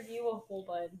like review a whole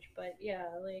bunch, but yeah,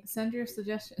 like send your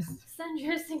suggestions. Send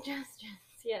your suggestions.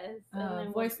 Yes. And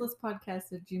then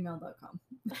voicelesspodcast@gmail.com.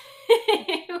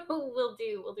 We'll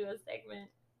do a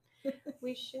segment.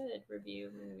 We should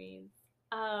review movies.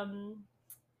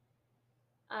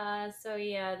 So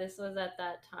yeah, this was at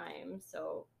that time.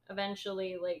 So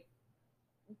eventually, like,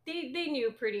 they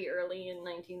knew pretty early in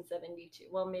 1972,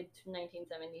 well, mid to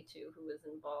 1972, who was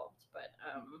involved, but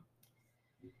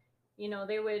you know,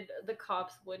 the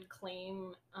cops would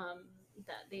claim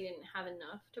that they didn't have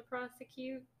enough to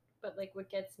prosecute. But like, what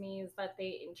gets me is that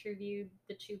they interviewed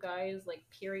the two guys like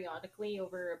periodically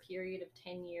over a period of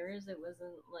 10 years. It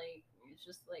wasn't like, it's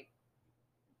just like,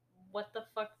 what the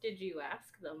fuck did you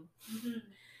ask them?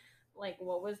 Like,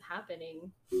 what was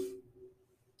happening?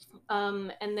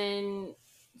 And then,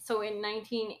 so in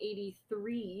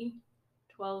 1983,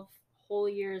 12 whole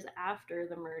years after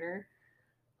the murder,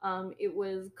 it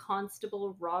was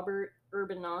Constable Robert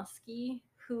Urbanowski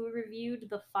who reviewed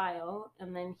the file,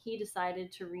 and then he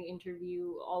decided to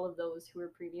re-interview all of those who were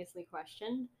previously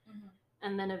questioned. Mm-hmm.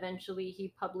 And then eventually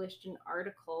he published an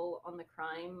article on the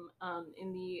crime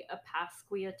in the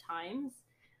Apasquia Times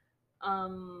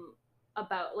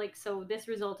about, like, so this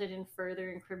resulted in further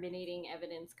incriminating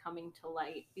evidence coming to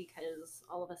light, because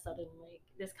all of a sudden, like,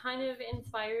 this kind of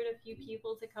inspired a few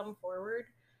people to come forward.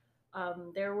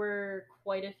 There were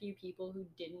quite a few people who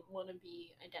didn't want to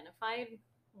be identified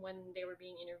when they were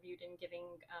being interviewed and giving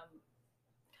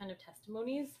kind of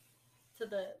testimonies to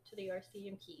the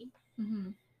RCMP.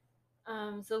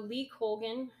 Mm-hmm. So Lee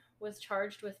Colgan was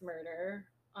charged with murder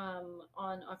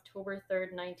on October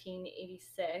 3rd,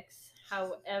 1986.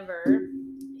 However,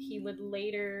 he would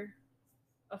later,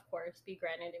 of course, be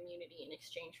granted immunity in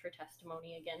exchange for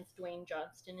testimony against Dwayne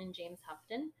Johnston and James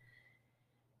Houghton.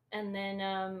 And then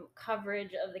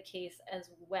coverage of the case as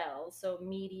well. So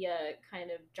media kind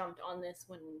of jumped on this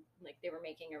when, like, they were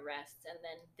making arrests, and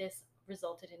then this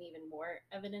resulted in even more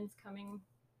evidence coming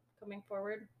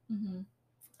forward. Mm-hmm.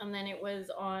 And then it was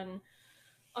on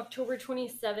October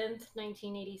 27th,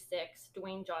 1986,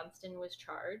 Dwayne Johnston was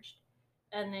charged.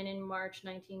 And then in March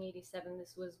 1987,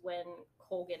 this was when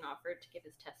Colgan offered to give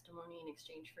his testimony in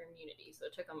exchange for immunity. So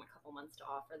it took him a couple months to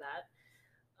offer that.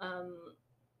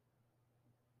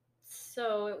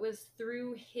 So it was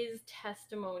through his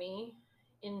testimony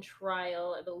in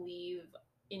trial, I believe,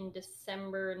 in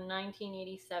December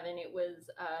 1987. It was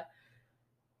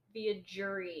via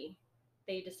jury.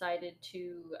 They decided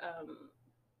to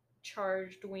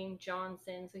charge Dwayne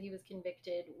Johnson. So he was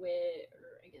convicted with,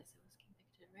 or I guess it was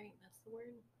convicted, right? That's the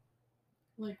word.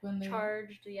 Like when they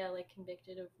charged, yeah, like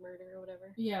convicted of murder or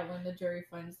whatever. Yeah, when the jury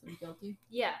finds them guilty.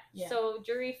 Yeah. So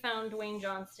jury found Dwayne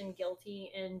Johnston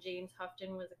guilty and James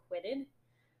Houghton was acquitted.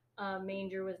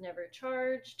 Manger was never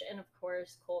charged, and of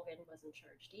course Colgan wasn't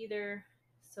charged either.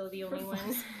 So the only one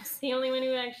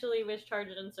who actually was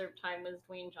charged and served time was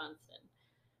Dwayne Johnston,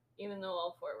 even though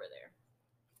all four were there.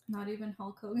 Not even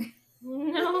Hulk Hogan.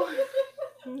 No,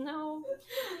 no,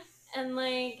 and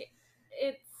like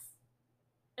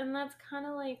and that's kind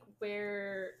of like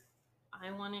where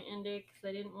I want to end it, because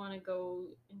I didn't want to go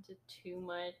into too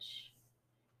much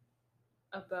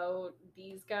about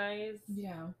these guys.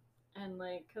 Yeah. And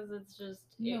like, because it's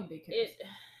just nobody cares.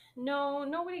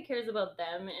 Nobody cares about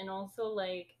them, and also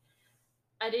like,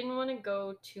 I didn't want to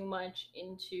go too much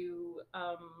into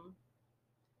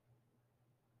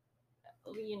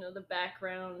you know, the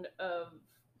background of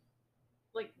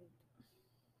like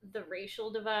the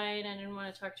racial divide. I didn't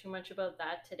want to talk too much about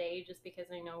that today, just because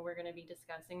I know we're going to be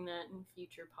discussing that in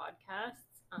future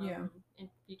podcasts. Yeah. in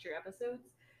future episodes.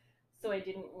 So I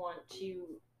didn't want to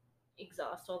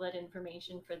exhaust all that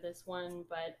information for this one,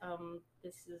 but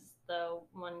this is the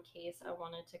one case I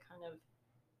wanted to kind of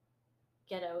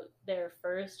get out there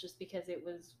first, just because it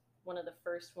was one of the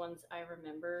first ones I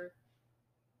remember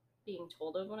being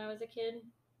told of when I was a kid.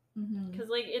 Mm-hmm. Because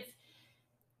like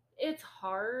it's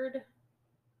hard,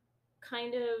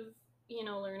 kind of,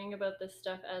 learning about this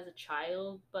stuff as a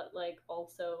child, but like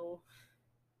also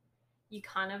you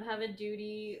kind of have a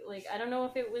duty. Like, I don't know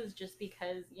if it was just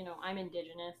because I'm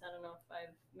indigenous. I don't know if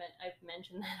I've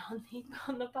mentioned that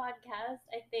on the podcast.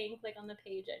 I think, like, on the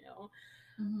page, I know.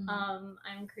 Mm-hmm.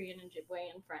 I'm Korean,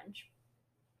 Ojibwe, and French.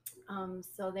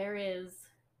 So there is,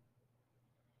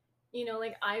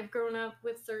 like, I've grown up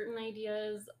with certain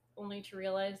ideas only to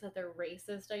realize that they're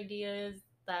racist ideas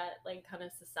that, like, kind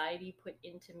of society put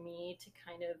into me to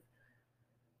kind of,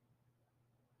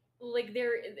 like,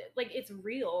 they're like, it's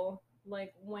real.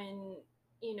 Like, when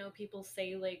people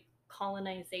say, like,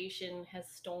 colonization has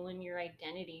stolen your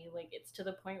identity, like, it's to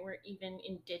the point where even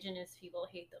indigenous people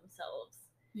hate themselves.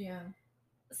 Yeah.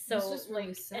 It's So, just really like,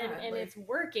 and sad. and Like, it's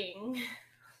working.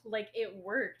 Like, it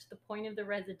worked. The point of the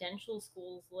residential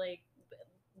schools, like,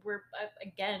 we're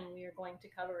again, we are going to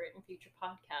cover it in future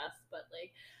podcasts, but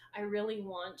like, I really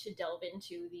want to delve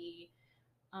into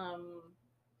um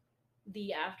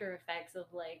the after effects of,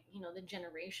 like, the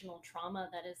generational trauma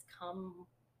that has come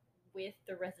with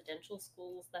the residential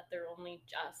schools that they're only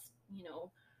just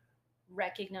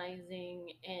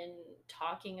recognizing and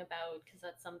talking about, because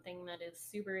that's something that is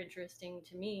super interesting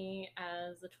to me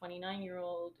as a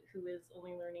 29-year-old who is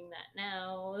only learning that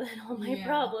now, that all my yeah.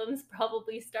 problems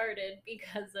probably started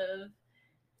because of,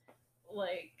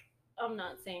 like, I'm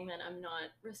not saying that I'm not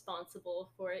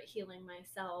responsible for it healing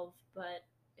myself, but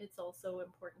it's also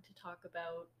important to talk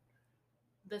about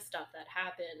the stuff that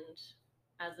happened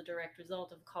as a direct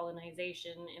result of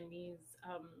colonization and these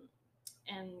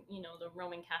and the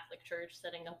Roman Catholic Church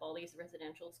setting up all these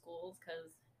residential schools,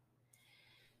 because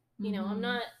I'm Mm-hmm.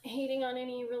 not hating on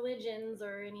any religions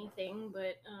or anything,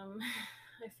 but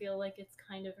I feel like it's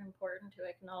kind of important to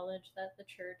acknowledge that the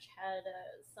church had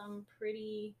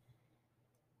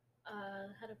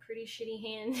had a pretty shitty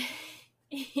hand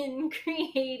in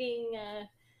creating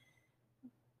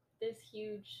this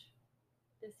huge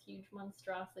this huge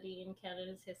monstrosity in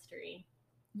Canada's history.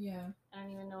 Yeah. I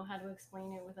don't even know how to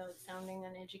explain it without sounding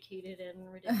uneducated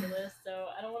and ridiculous. So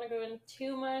I don't want to go in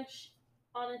too much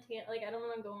on a like, I don't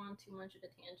want to go on too much of a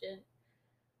tangent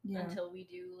Yeah. until we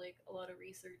do, like, a lot of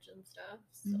research and stuff.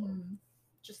 So Mm-hmm.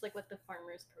 just like with the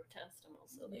farmers protest, I'm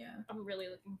also, like, Yeah. I'm really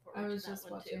looking I forward to was that just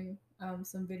one too. watching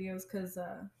some videos because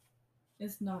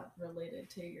it's not related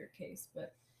to your case,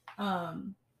 but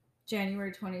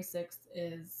January 26th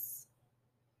is,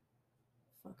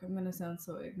 fuck, I'm gonna sound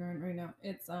so ignorant right now.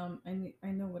 It's I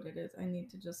know what it is. I need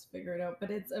to just figure it out, but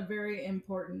it's a very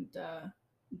important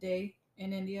day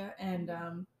in India,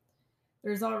 and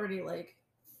there's already like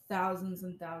thousands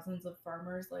and thousands of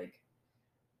farmers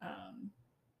um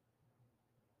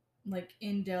like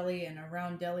in Delhi and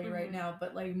around Delhi right Mm-hmm. now,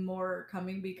 but like more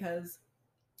coming because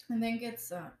I think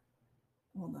it's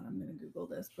hold on, I'm gonna Google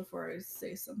this before I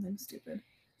say something stupid.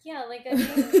 Yeah, like, I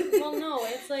think, well, no,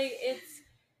 it's like,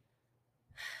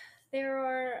 there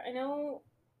are, I know,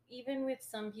 even with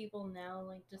some people now,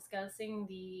 like, discussing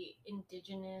the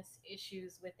indigenous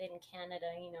issues within Canada,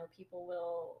 people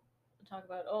will talk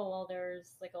about, oh, well,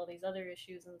 there's, like, all these other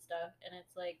issues and stuff, and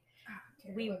it's like,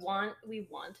 Okay, we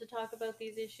want to talk about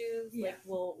these issues. yeah. Like,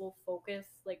 we'll focus,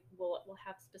 like, we'll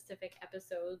have specific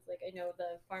episodes. Like, I know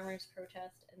the farmers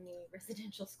protest and the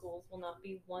residential schools will not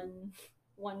be one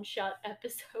shot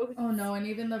episodes. Oh no, and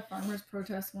even the farmers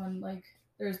protest one, like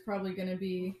there's probably gonna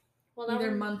be Well, that either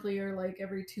one. monthly or like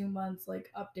every 2 months,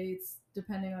 like updates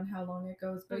depending on how long it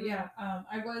goes. But Mm-hmm, yeah,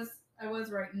 I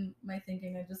was right in my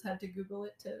thinking. I just had to Google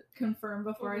it to confirm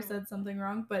before I mm-hmm. said something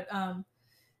wrong. But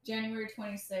January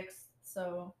 26th,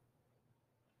 so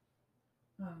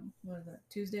what is that?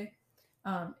 Tuesday,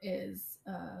 is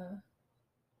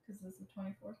because it's the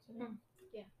 24th today. Hmm.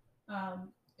 Yeah.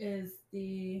 Is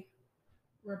the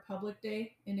Republic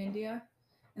Day in India,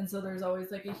 and so there's always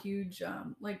like a huge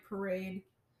like parade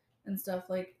and stuff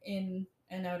like in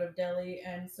and out of Delhi,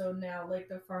 and so now like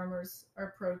the farmers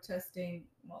are protesting.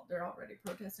 Well, they're already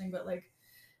protesting, but like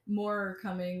more are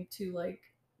coming to like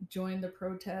join the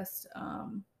protest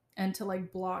and to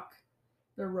like block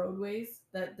the roadways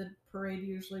that the parade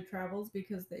usually travels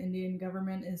because the Indian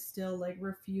government is still like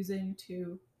refusing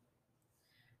to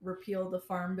repeal the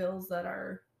farm bills that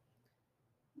are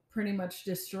pretty much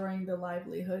destroying the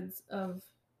livelihoods of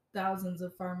thousands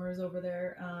of farmers over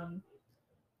there.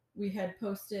 We had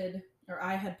posted. or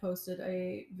I had posted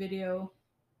a video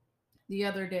the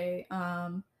other day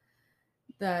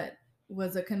that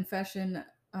was a confession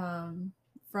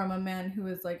from a man who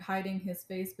was like hiding his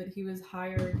face, but he was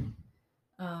hired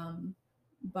um,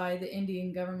 by the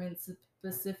Indian government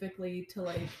specifically to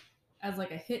like as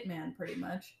like a hitman pretty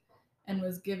much, and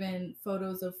was given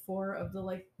photos of four of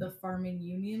the farming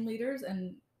union leaders,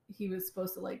 and he was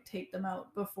supposed to like take them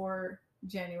out before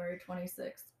January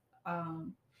 26th.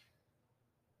 Um,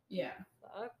 yeah.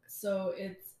 Fuck. So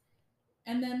it's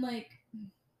and then like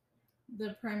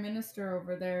the prime minister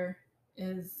over there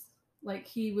is like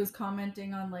he was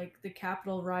commenting on like the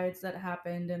Capitol riots that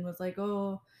happened and was like,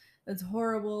 "Oh, that's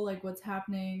horrible! Like what's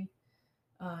happening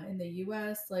in the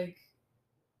U.S. Like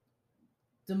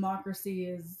democracy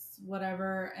is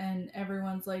whatever," and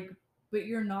everyone's like, "But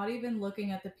you're not even looking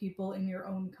at the people in your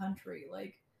own country."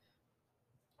 Like,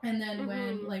 and then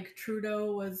when like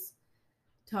Trudeau was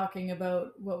talking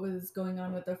about what was going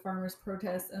on with the farmers'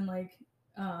 protests and like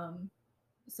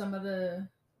some of the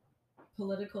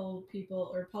political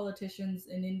people or politicians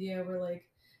in India were like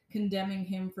condemning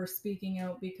him for speaking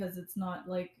out because it's not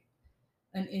like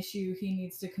an issue he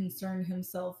needs to concern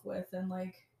himself with, and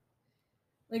like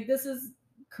this is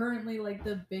currently like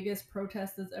the biggest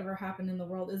protest that's ever happened in the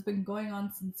world. It's been going on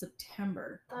since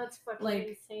September. That's fucking Like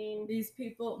insane. these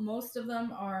people, most of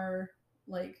them are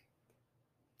like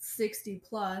 60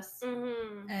 plus,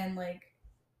 and like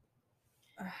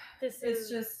it's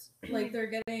just like they're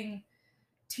getting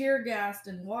tear gassed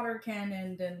and water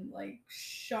cannoned and like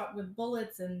shot with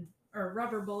bullets and or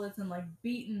rubber bullets and like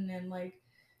beaten and like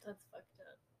that's fucked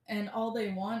up. And all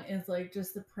they want is like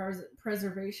just the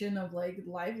preservation of like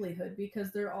livelihood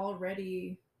because they're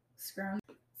already scrounging.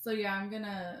 So yeah, I'm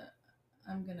gonna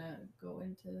go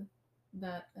into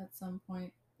that at some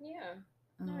point. Yeah.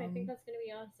 No, I think that's gonna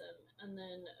be awesome. And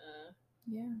then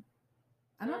yeah.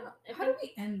 I don't know. How do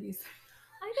we end these?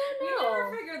 I don't We know.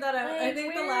 never figured that out. Like, I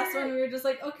think the last one we were just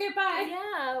like, okay, bye.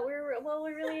 Yeah, we're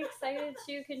really excited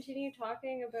to continue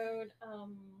talking about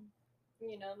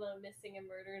you know, the missing and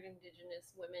murdered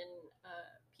Indigenous women,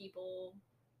 people,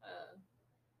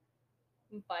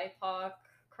 BIPOC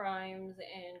crimes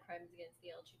and crimes against the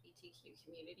LGBTQ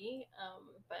community.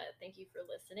 But thank you for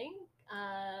listening.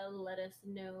 Let us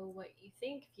know what you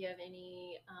think. If you have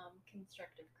any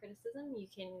constructive criticism, you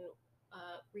can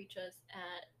reach us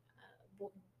at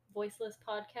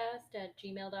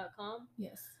voicelesspodcast@gmail.com.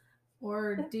 Yes.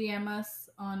 Or DM us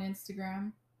on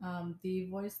Instagram, the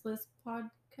Voiceless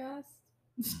Podcast.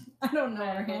 I don't know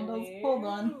our handles. Hold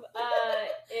on.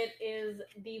 It is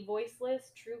the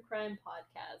Voiceless True Crime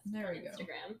Podcast there on we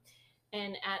Instagram go.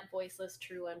 And at Voiceless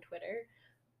True on Twitter.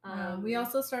 We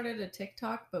also started a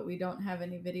TikTok, but we don't have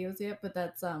any videos yet. But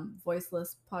that's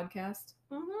Voiceless Podcast.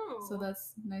 Mm-hmm. So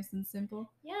that's nice and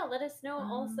simple. Yeah, let us know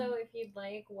also if you'd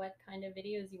like what kind of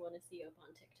videos you want to see up on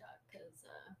TikTok, because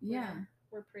yeah,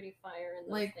 we're pretty fire in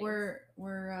those like things.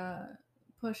 we're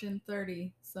pushing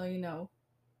 30, so you know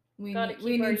we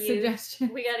need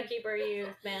suggestions. We gotta keep our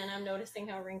youth, man. I'm noticing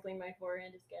how wrinkly my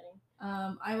forehead is getting.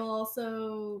 I will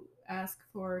also ask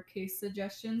for case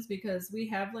suggestions because we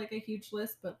have like a huge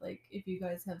list, but like if you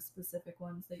guys have specific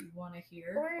ones that you want to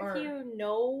hear, or if you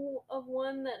know of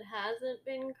one that hasn't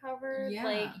been covered, yeah.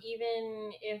 Like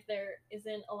even if there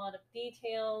isn't a lot of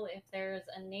detail, if there's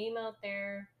a name out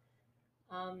there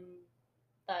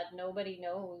that nobody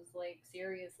knows, like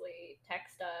seriously,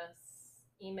 text us,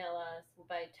 email us.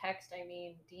 By text, I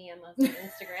mean DM us on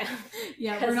Instagram.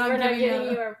 Yeah, we're not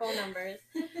giving you our phone numbers.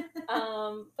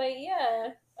 But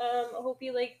yeah, hope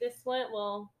you like this one.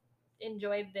 Well,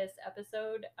 enjoyed this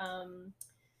episode.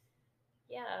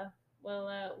 Yeah,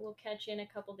 well, we'll catch you in a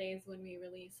couple days when we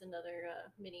release another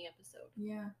mini episode.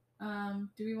 Yeah.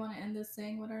 Do we want to end this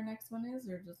saying what our next one is,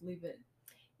 or just leave it?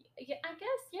 Yeah, I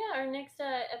guess. Yeah, our next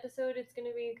episode, it's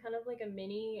gonna be kind of like a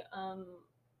mini.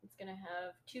 It's gonna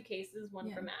have two cases, one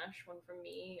from Ash, one from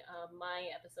me. My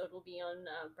episode will be on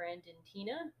Brandon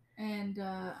Tina, and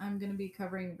I'm gonna be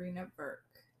covering Rena Burke.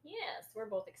 Yes, we're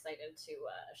both excited to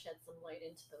shed some light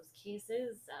into those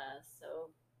cases. So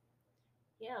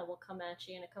yeah, we'll come at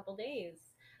you in a couple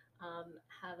days.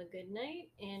 Have a good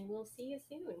night, and we'll see you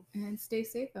soon. And stay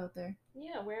safe out there.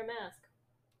 Yeah, wear a mask.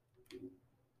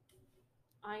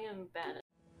 I am bad at